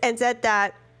nieces and said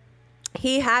that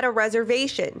he had a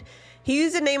reservation. He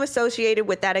used a name associated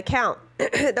with that account.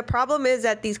 The problem is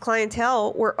that these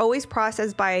clientele were always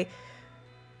processed by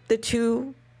the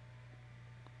two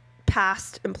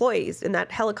past employees in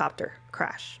that helicopter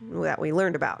crash that we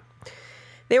learned about.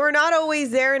 They were not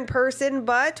always there in person,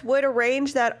 but would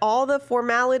arrange that all the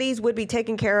formalities would be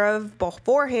taken care of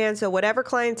beforehand, so whatever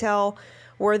clientele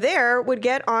were there would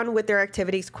get on with their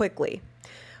activities quickly.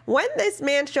 When this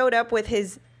man showed up with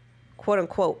his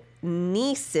quote-unquote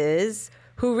nieces,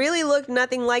 who really looked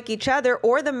nothing like each other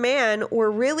or the man,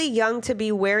 were really young to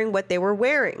be wearing what they were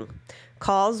wearing,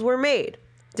 calls were made.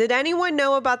 Did anyone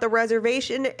know about the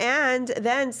reservation? And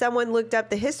then someone looked up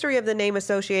the history of the name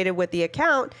associated with the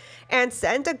account and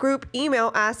sent a group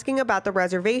email asking about the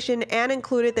reservation and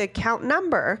included the account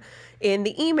number in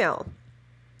the email.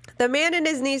 The man and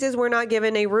his nieces were not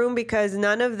given a room because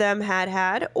none of them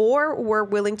had or were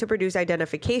willing to produce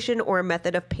identification or a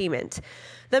method of payment.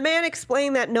 The man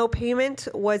explained that no payment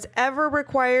was ever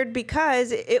required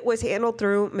because it was handled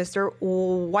through Mr.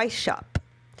 𝘏𝑚.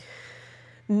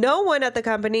 No one at the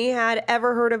company had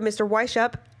ever heard of Mr.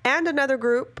 𝘏𝑚, and another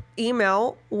group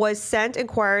email was sent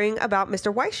inquiring about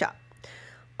Mr. 𝘏𝑚.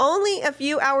 Only a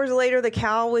few hours later, the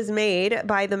call was made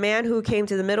by the man who came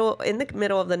to in the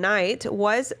middle of the night.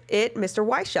 Was it Mr.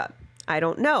 𝘏𝑚? I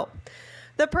don't know.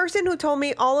 The person who told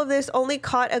me all of this only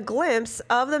caught a glimpse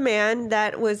of the man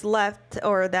that left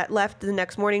the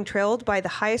next morning, trailed by the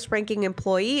highest ranking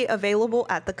employee available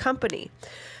at the company.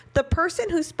 The person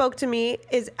who spoke to me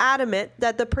is adamant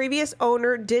that the previous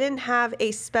owner didn't have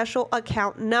a special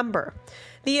account number.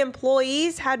 The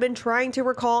employees had been trying to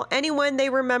recall anyone they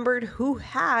remembered who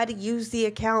had used the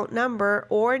account number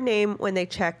or name when they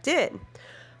checked in.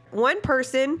 One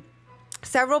person,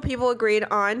 several people agreed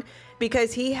on,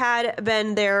 because he had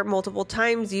been there multiple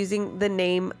times using the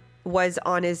name was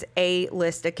on his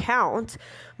A-list account,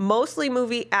 mostly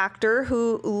movie actor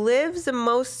who lives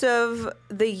most of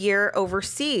the year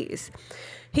overseas.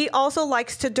 He also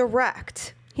likes to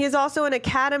direct. He is also an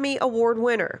Academy Award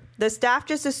winner. The staff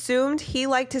just assumed he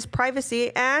liked his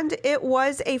privacy and it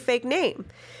was a fake name.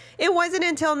 It wasn't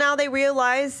until now they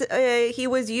realized he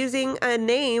was using a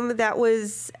name that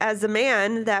was as a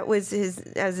man that was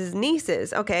his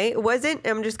niece's. Okay, it wasn't,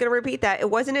 I'm just going to repeat that.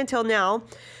 It wasn't until now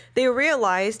they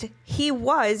realized he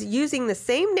was using the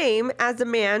same name as a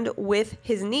man with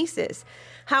his nieces.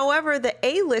 However, the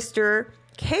A-lister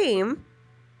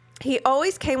he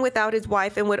always came without his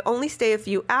wife and would only stay a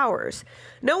few hours.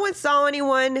 No one saw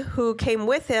anyone who came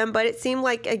with him, but it seemed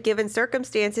like, given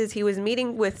circumstances, he was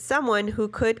meeting with someone who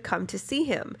could come to see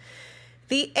him.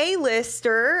 The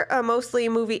A-lister, a mostly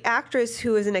movie actress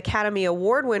who is an Academy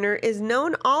Award winner, is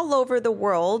known all over the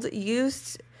world,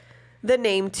 used the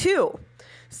name too.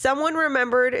 Someone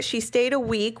remembered she stayed a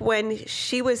week when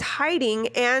she was hiding,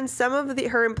 and some of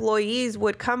her employees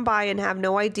would come by and have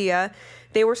no idea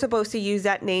they were supposed to use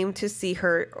that name to see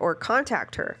her or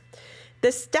contact her.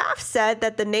 The staff said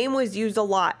that the name was used a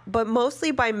lot, but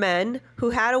mostly by men who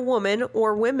had a woman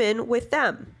or women with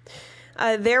them.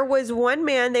 There was one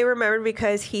man they remembered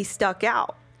because he stuck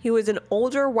out. He was an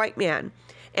older white man,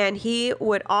 and he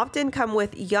would often come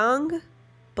with young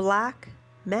black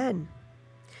men.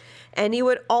 And he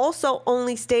would also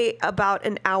only stay about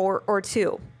an hour or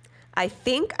two. I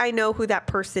think I know who that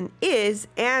person is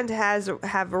and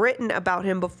have written about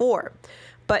him before,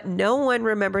 but no one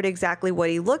remembered exactly what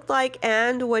he looked like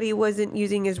and what he wasn't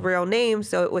using his real name,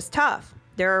 so it was tough.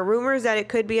 There are rumors that it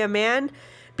could be a man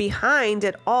behind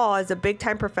it all as a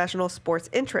big-time professional sports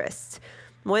interest.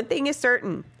 One thing is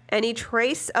certain, any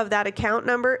trace of that account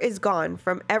number is gone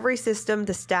from every system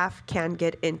the staff can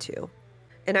get into.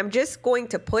 And I'm just going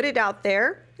to put it out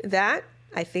there that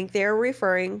I think they're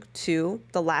referring to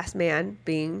the last man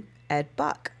being Ed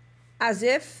Buck. As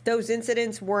if those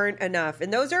incidents weren't enough.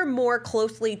 And those are more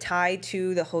closely tied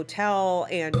to the hotel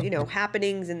and,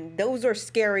 happenings. And those are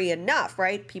scary enough,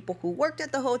 right? People who worked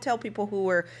at the hotel, people who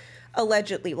were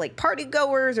allegedly like party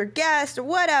goers or guests or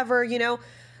whatever,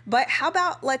 But how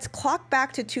about let's clock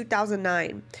back to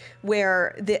 2009,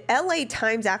 where the LA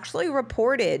Times actually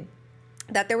reported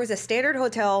that there was a Standard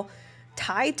Hotel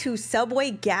tied to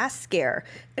subway gas scare.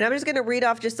 And I'm just going to read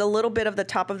off just a little bit of the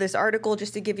top of this article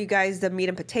just to give you guys the meat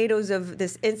and potatoes of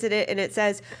this incident. And it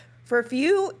says, for a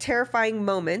few terrifying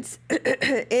moments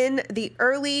in the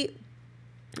early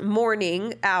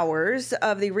morning hours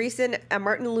of the recent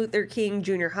Martin Luther King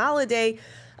Jr. holiday,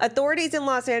 authorities in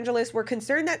Los Angeles were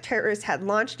concerned that terrorists had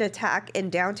launched an attack in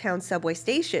downtown subway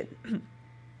station.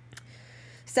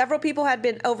 Several people had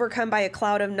been overcome by a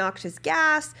cloud of noxious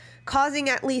gas, causing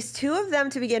at least 2 of them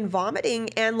to begin vomiting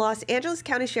and Los Angeles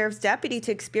County Sheriff's deputy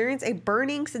to experience a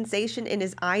burning sensation in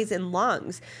his eyes and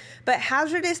lungs. But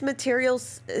hazardous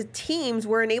materials teams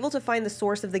were unable to find the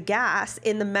source of the gas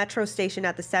in the metro station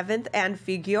at the 7th and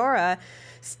Figueroa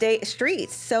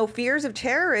streets, so fears of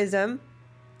terrorism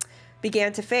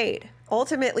began to fade.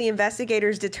 Ultimately,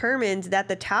 investigators determined that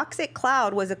the toxic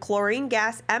cloud was a chlorine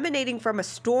gas emanating from a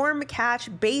storm catch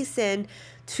basin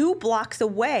 2 blocks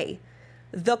away.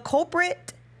 The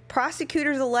culprit,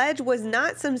 prosecutors allege, was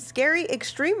not some scary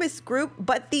extremist group,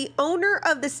 but the owner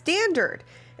of the Standard,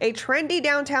 a trendy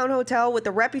downtown hotel with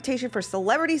a reputation for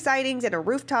celebrity sightings and a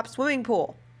rooftop swimming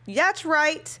pool. That's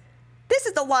right. This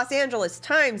is the Los Angeles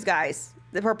Times, guys,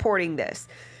 reporting this.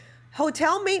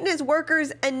 Hotel maintenance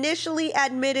workers initially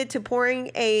admitted to pouring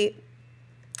a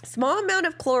small amount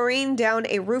of chlorine down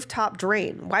a rooftop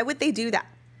drain. Why would they do that?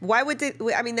 Why would they?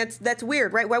 I mean, that's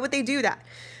weird, right? Why would they do that?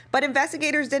 But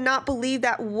investigators did not believe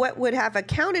that what would have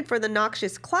accounted for the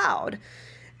noxious cloud.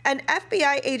 An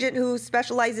FBI agent who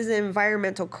specializes in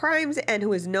environmental crimes and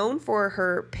who is known for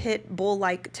her pit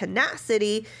bull-like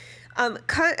tenacity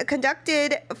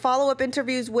conducted follow-up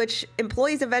interviews, which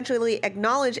employees eventually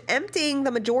acknowledged emptying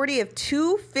the majority of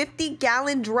 2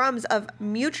 50-gallon drums of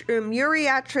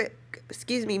muriatic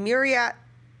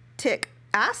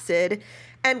acid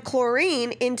and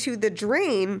chlorine into the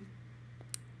drain,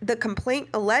 the complaint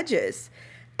alleges.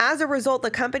 As a result,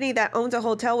 the company that owns a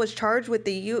hotel was charged with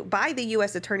by the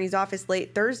U.S. Attorney's Office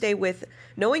late Thursday with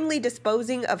knowingly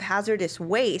disposing of hazardous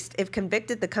waste. If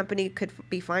convicted, the company could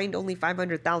be fined only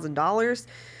 $500,000.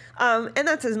 And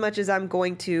that's as much as I'm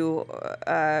going to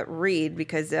read,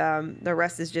 because the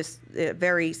rest is just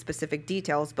very specific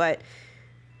details. But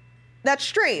that's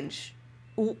strange.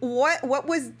 What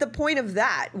was the point of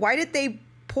that? Why did they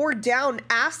pour down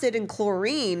acid and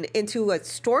chlorine into a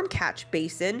storm catch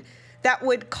basin that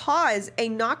would cause a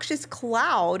noxious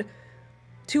cloud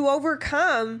to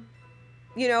overcome,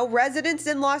 residents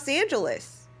in Los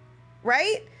Angeles,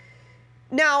 right?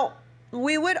 Now,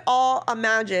 we would all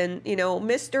imagine,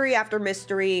 mystery after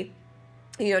mystery,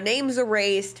 names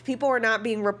erased, people are not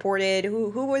being reported.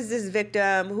 Who was this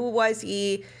victim? Who was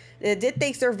he? Did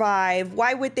they survive?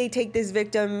 Why would they take this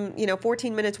victim,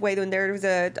 14 minutes away when there was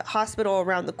a hospital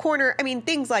around the corner? I mean,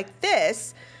 things like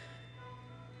this.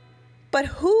 But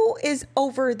who is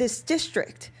over this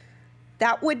district?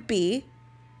 That would be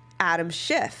Adam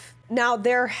Schiff. Now,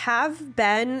 there have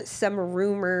been some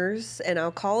rumors, and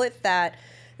I'll call it that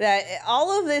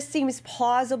all of this seems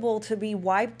plausible to be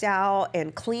wiped out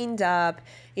and cleaned up,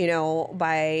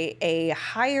 by a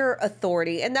higher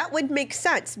authority. And that would make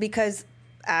sense because,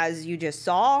 as you just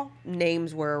saw,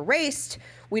 names were erased.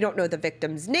 We don't know the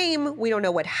victim's name. We don't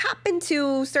know what happened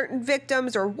to certain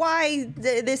victims or why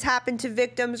this happened to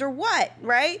victims or what,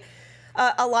 right?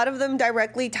 A lot of them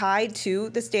directly tied to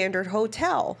the Standard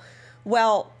Hotel.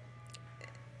 Well,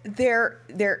 there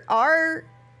are,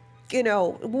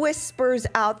 whispers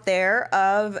out there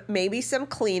of maybe some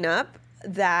cleanup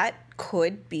that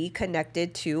could be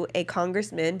connected to a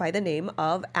congressman by the name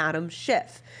of Adam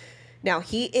Schiff. Now,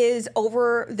 he is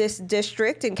over this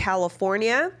district in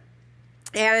California,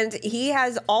 and he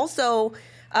has also,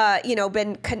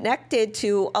 been connected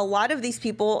to a lot of these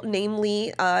people,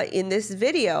 namely in this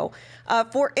video.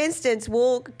 For instance,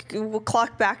 we'll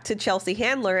clock back to Chelsea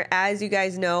Handler. As you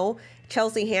guys know,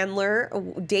 Chelsea Handler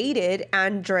dated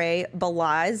Andre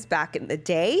Balazs back in the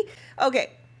day.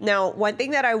 Okay, now one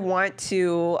thing that I want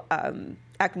to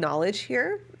acknowledge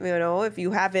here, if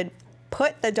you haven't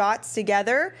put the dots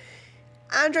together,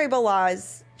 Andre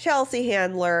Balazs, Chelsea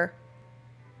Handler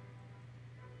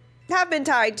have been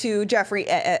tied to Jeffrey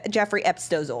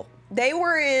Epstein. They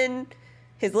were in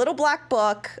his little black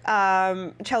book.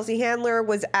 Chelsea Handler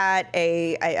was at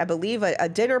I believe a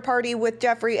dinner party with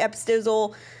Jeffrey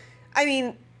Epstein. I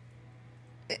mean,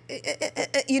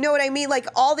 you know what I mean? Like,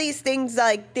 all these things,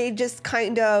 like, they just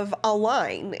kind of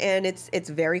align, and it's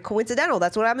very coincidental.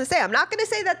 That's what I'm going to say. I'm not going to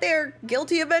say that they're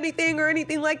guilty of anything or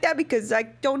anything like that, because I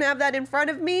don't have that in front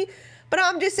of me. But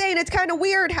I'm just saying it's kind of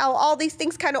weird how all these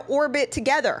things kind of orbit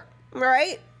together,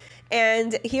 right?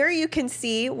 And here you can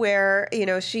see where,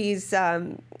 she's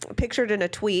pictured in a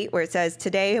tweet where it says,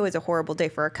 "Today was a horrible day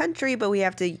for our country, but we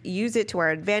have to use it to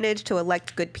our advantage to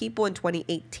elect good people in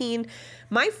 2018.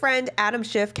 My friend Adam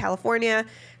Schiff, California,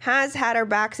 has had our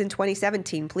backs in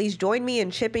 2017. Please join me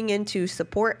in chipping in to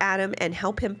support Adam and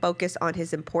help him focus on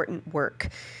his important work."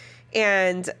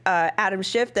 And Adam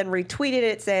Schiff then retweeted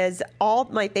it, says, "All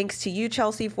my thanks to you,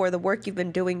 Chelsea, for the work you've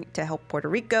been doing to help Puerto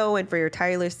Rico and for your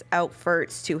tireless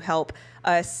efforts to help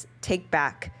us take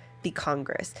back the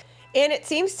Congress." And it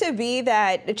seems to be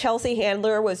that Chelsea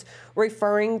Handler was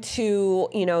referring to,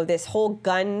 this whole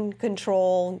gun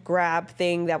control grab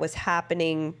thing that was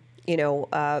happening,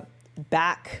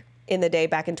 back in the day,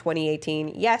 back in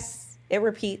 2018. Yes, it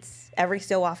repeats every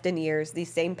so often years,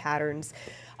 these same patterns.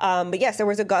 But yes, there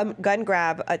was a gun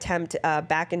grab attempt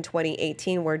back in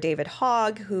 2018 where David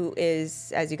Hogg, who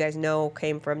is, as you guys know,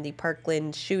 came from the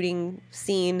Parkland shooting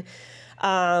scene,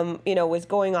 was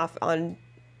going off on,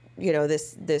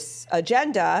 this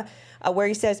agenda where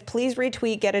he says, "Please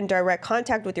retweet, get in direct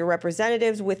contact with your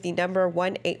representatives with the number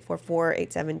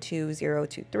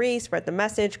 1-844-872-023. Spread the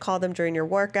message, call them during your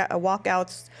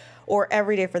walkouts or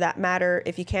every day for that matter.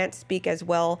 If you can't speak as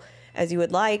well as you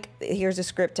would like, here's a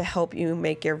script to help you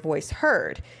make your voice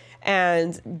heard."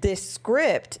 And this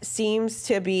script seems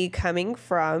to be coming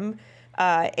from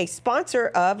a sponsor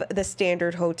of the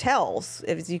Standard Hotels,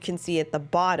 as you can see at the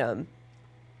bottom.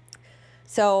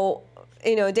 So,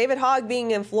 David Hogg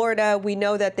being in Florida, we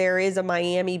know that there is a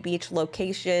Miami Beach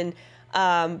location,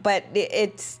 but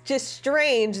it's just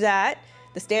strange that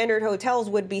the Standard Hotels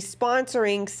would be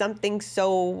sponsoring something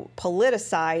so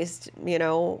politicized,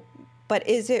 But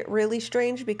is it really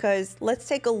strange? Because let's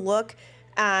take a look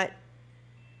at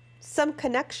some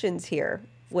connections here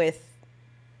with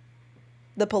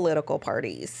the political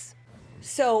parties.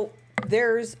 So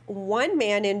there's one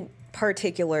man in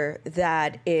particular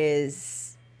that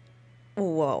is,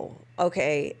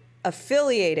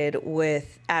 affiliated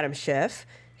with Adam Schiff.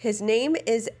 His name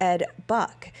is Ed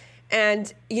Buck.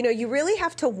 And, you really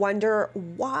have to wonder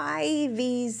why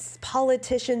these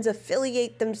politicians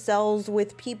affiliate themselves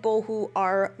with people who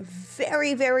are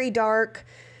very, very dark,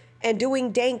 and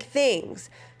doing dank things.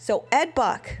 So Ed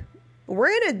Buck, we're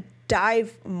going to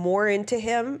dive more into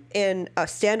him in a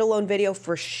standalone video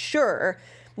for sure.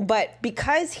 But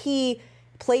because he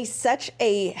plays such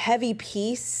a heavy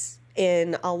piece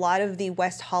in a lot of the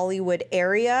West Hollywood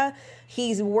area,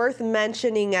 he's worth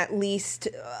mentioning at least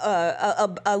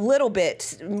a little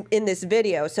bit in this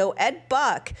video. So Ed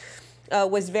Buck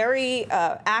was very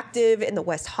active in the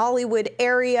West Hollywood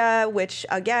area, which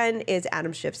again is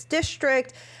Adam Schiff's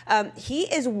district. He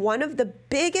is one of the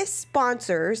biggest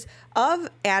sponsors of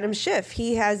Adam Schiff.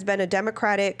 He has been a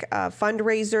Democratic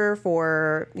fundraiser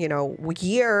for,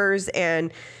 years,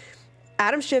 and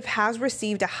Adam Schiff has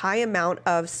received a high amount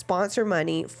of sponsor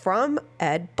money from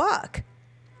Ed Buck.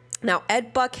 Now,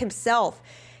 Ed Buck himself,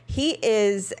 he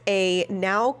is a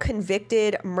now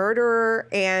convicted murderer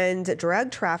and drug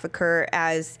trafficker,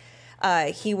 as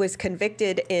he was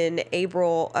convicted in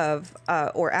April of,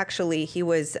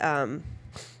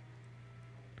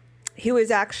 he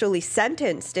was actually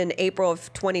sentenced in April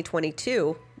of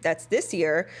 2022. That's this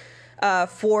year,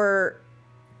 for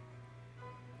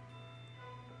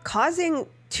causing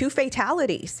 2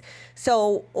 fatalities.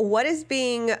 So what is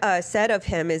being said of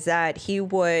him is that he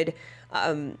would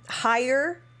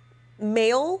hire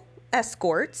male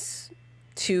escorts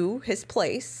to his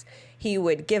place. He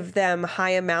would give them high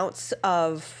amounts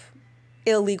of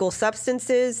illegal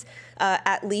substances.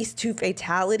 At least 2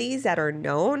 fatalities that are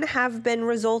known have been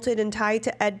resulted and tied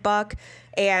to Ed Buck.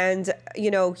 And,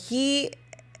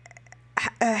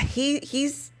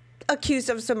 he's accused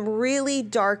of some really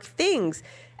dark things.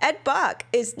 Ed Buck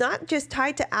is not just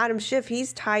tied to Adam Schiff.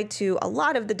 He's tied to a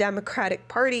lot of the Democratic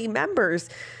Party members.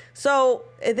 So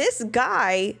this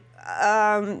guy,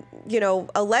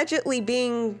 allegedly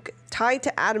being tied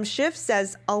to Adam Schiff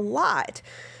says a lot.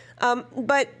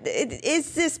 But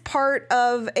is this part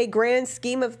of a grand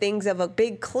scheme of things, of a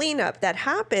big cleanup that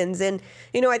happens? And,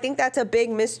 I think that's a big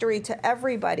mystery to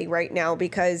everybody right now,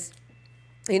 because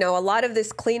a lot of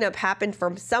this cleanup happened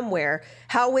from somewhere.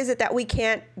 How is it that we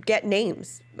can't get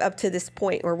names up to this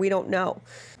point, or we don't know?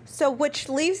 So which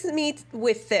leaves me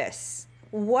with this.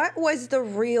 What was the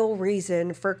real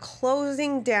reason for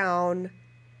closing down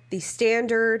the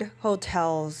standard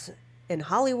hotels in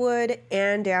Hollywood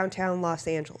and downtown Los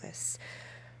Angeles?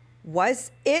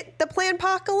 Was it the planned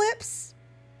apocalypse?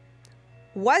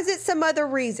 Was it some other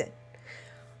reason?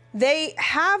 They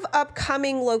have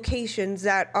upcoming locations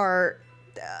that are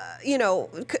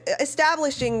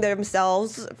establishing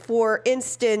themselves. For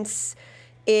instance,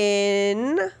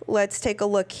 let's take a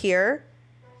look here.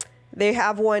 They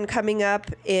have one coming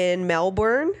up in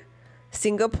Melbourne,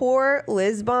 Singapore,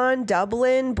 Lisbon,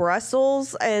 Dublin,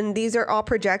 Brussels, and these are all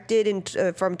projected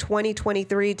from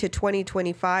 2023 to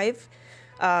 2025,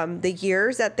 the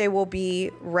years that they will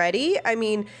be ready. I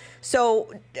mean, so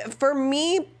for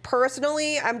me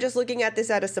personally, I'm just looking at this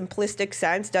at a simplistic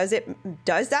sense. Does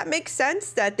that make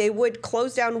sense that they would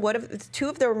close down 2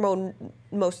 of their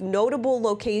most notable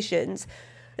locations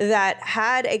that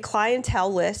had a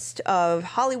clientele list of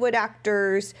Hollywood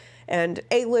actors and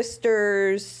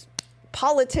A-listers,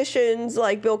 politicians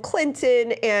like Bill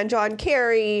Clinton and John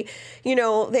Kerry?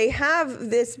 They have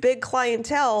this big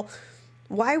clientele.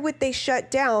 Why would they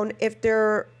shut down if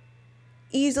they're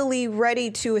easily ready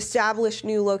to establish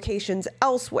new locations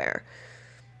elsewhere?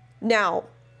 Now,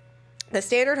 the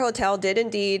Standard Hotel did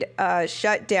indeed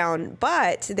shut down,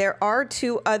 but there are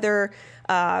 2 other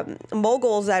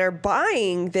moguls that are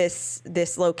buying this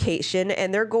location,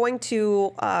 and they're going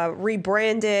to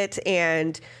rebrand it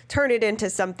and turn it into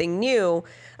something new.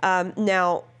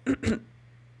 Now,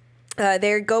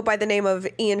 they go by the name of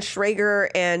Ian Schrager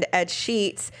and Ed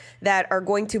Sheets, that are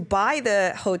going to buy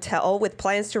the hotel with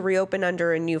plans to reopen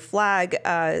under a new flag,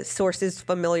 sources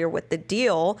familiar with the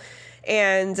deal.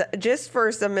 And just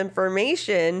for some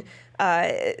information,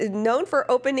 known for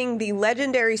opening the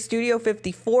legendary Studio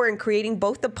 54 and creating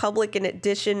both the public and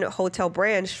edition hotel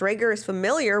brand, Schrager is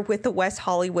familiar with the West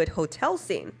Hollywood hotel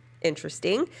scene.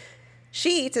 Interesting.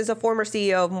 Sheets is a former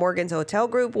CEO of Morgan's Hotel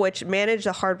Group, which managed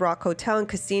the Hard Rock Hotel and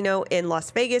Casino in Las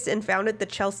Vegas and founded the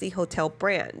Chelsea Hotel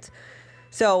brand.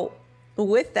 So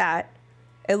with that,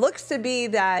 it looks to be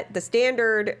that the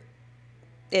Standard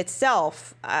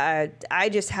itself, I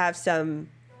just have some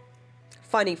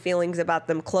funny feelings about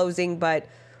them closing, but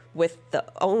with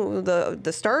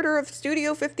the starter of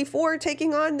Studio 54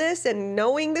 taking on this and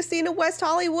knowing the scene of West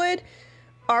Hollywood,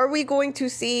 are we going to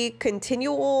see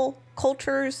continual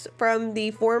cultures from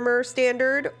the former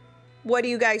Standard? What do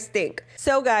you guys think?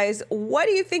 So guys, what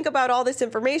do you think about all this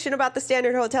information about the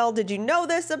Standard Hotel? Did you know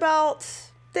this about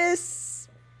this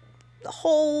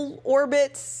whole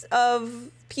orbits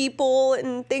of people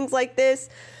and things like this?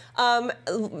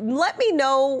 Let me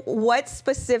know what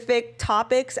specific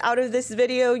topics out of this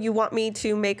video you want me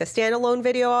to make a standalone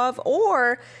video of,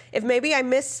 or if maybe I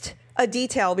missed a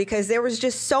detail, because there was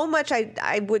just so much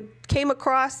I came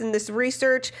across in this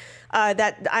research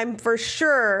that I'm for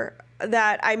sure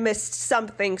that I missed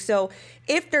something. So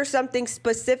if there's something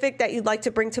specific that you'd like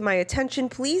to bring to my attention,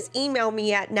 please email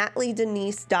me at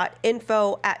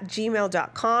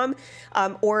nataleedenise.info@gmail.com.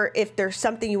 Or if there's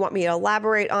something you want me to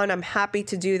elaborate on, I'm happy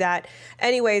to do that.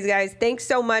 Anyways, guys, thanks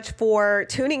so much for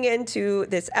tuning in to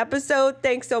this episode.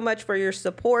 Thanks so much for your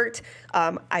support.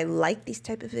 I like these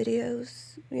type of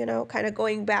videos, you know, kind of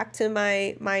going back to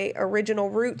my original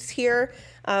roots here.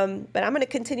 But I'm going to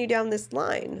continue down this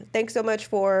line. Thanks so much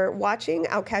for watching.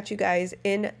 I'll catch you guys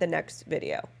in the next video.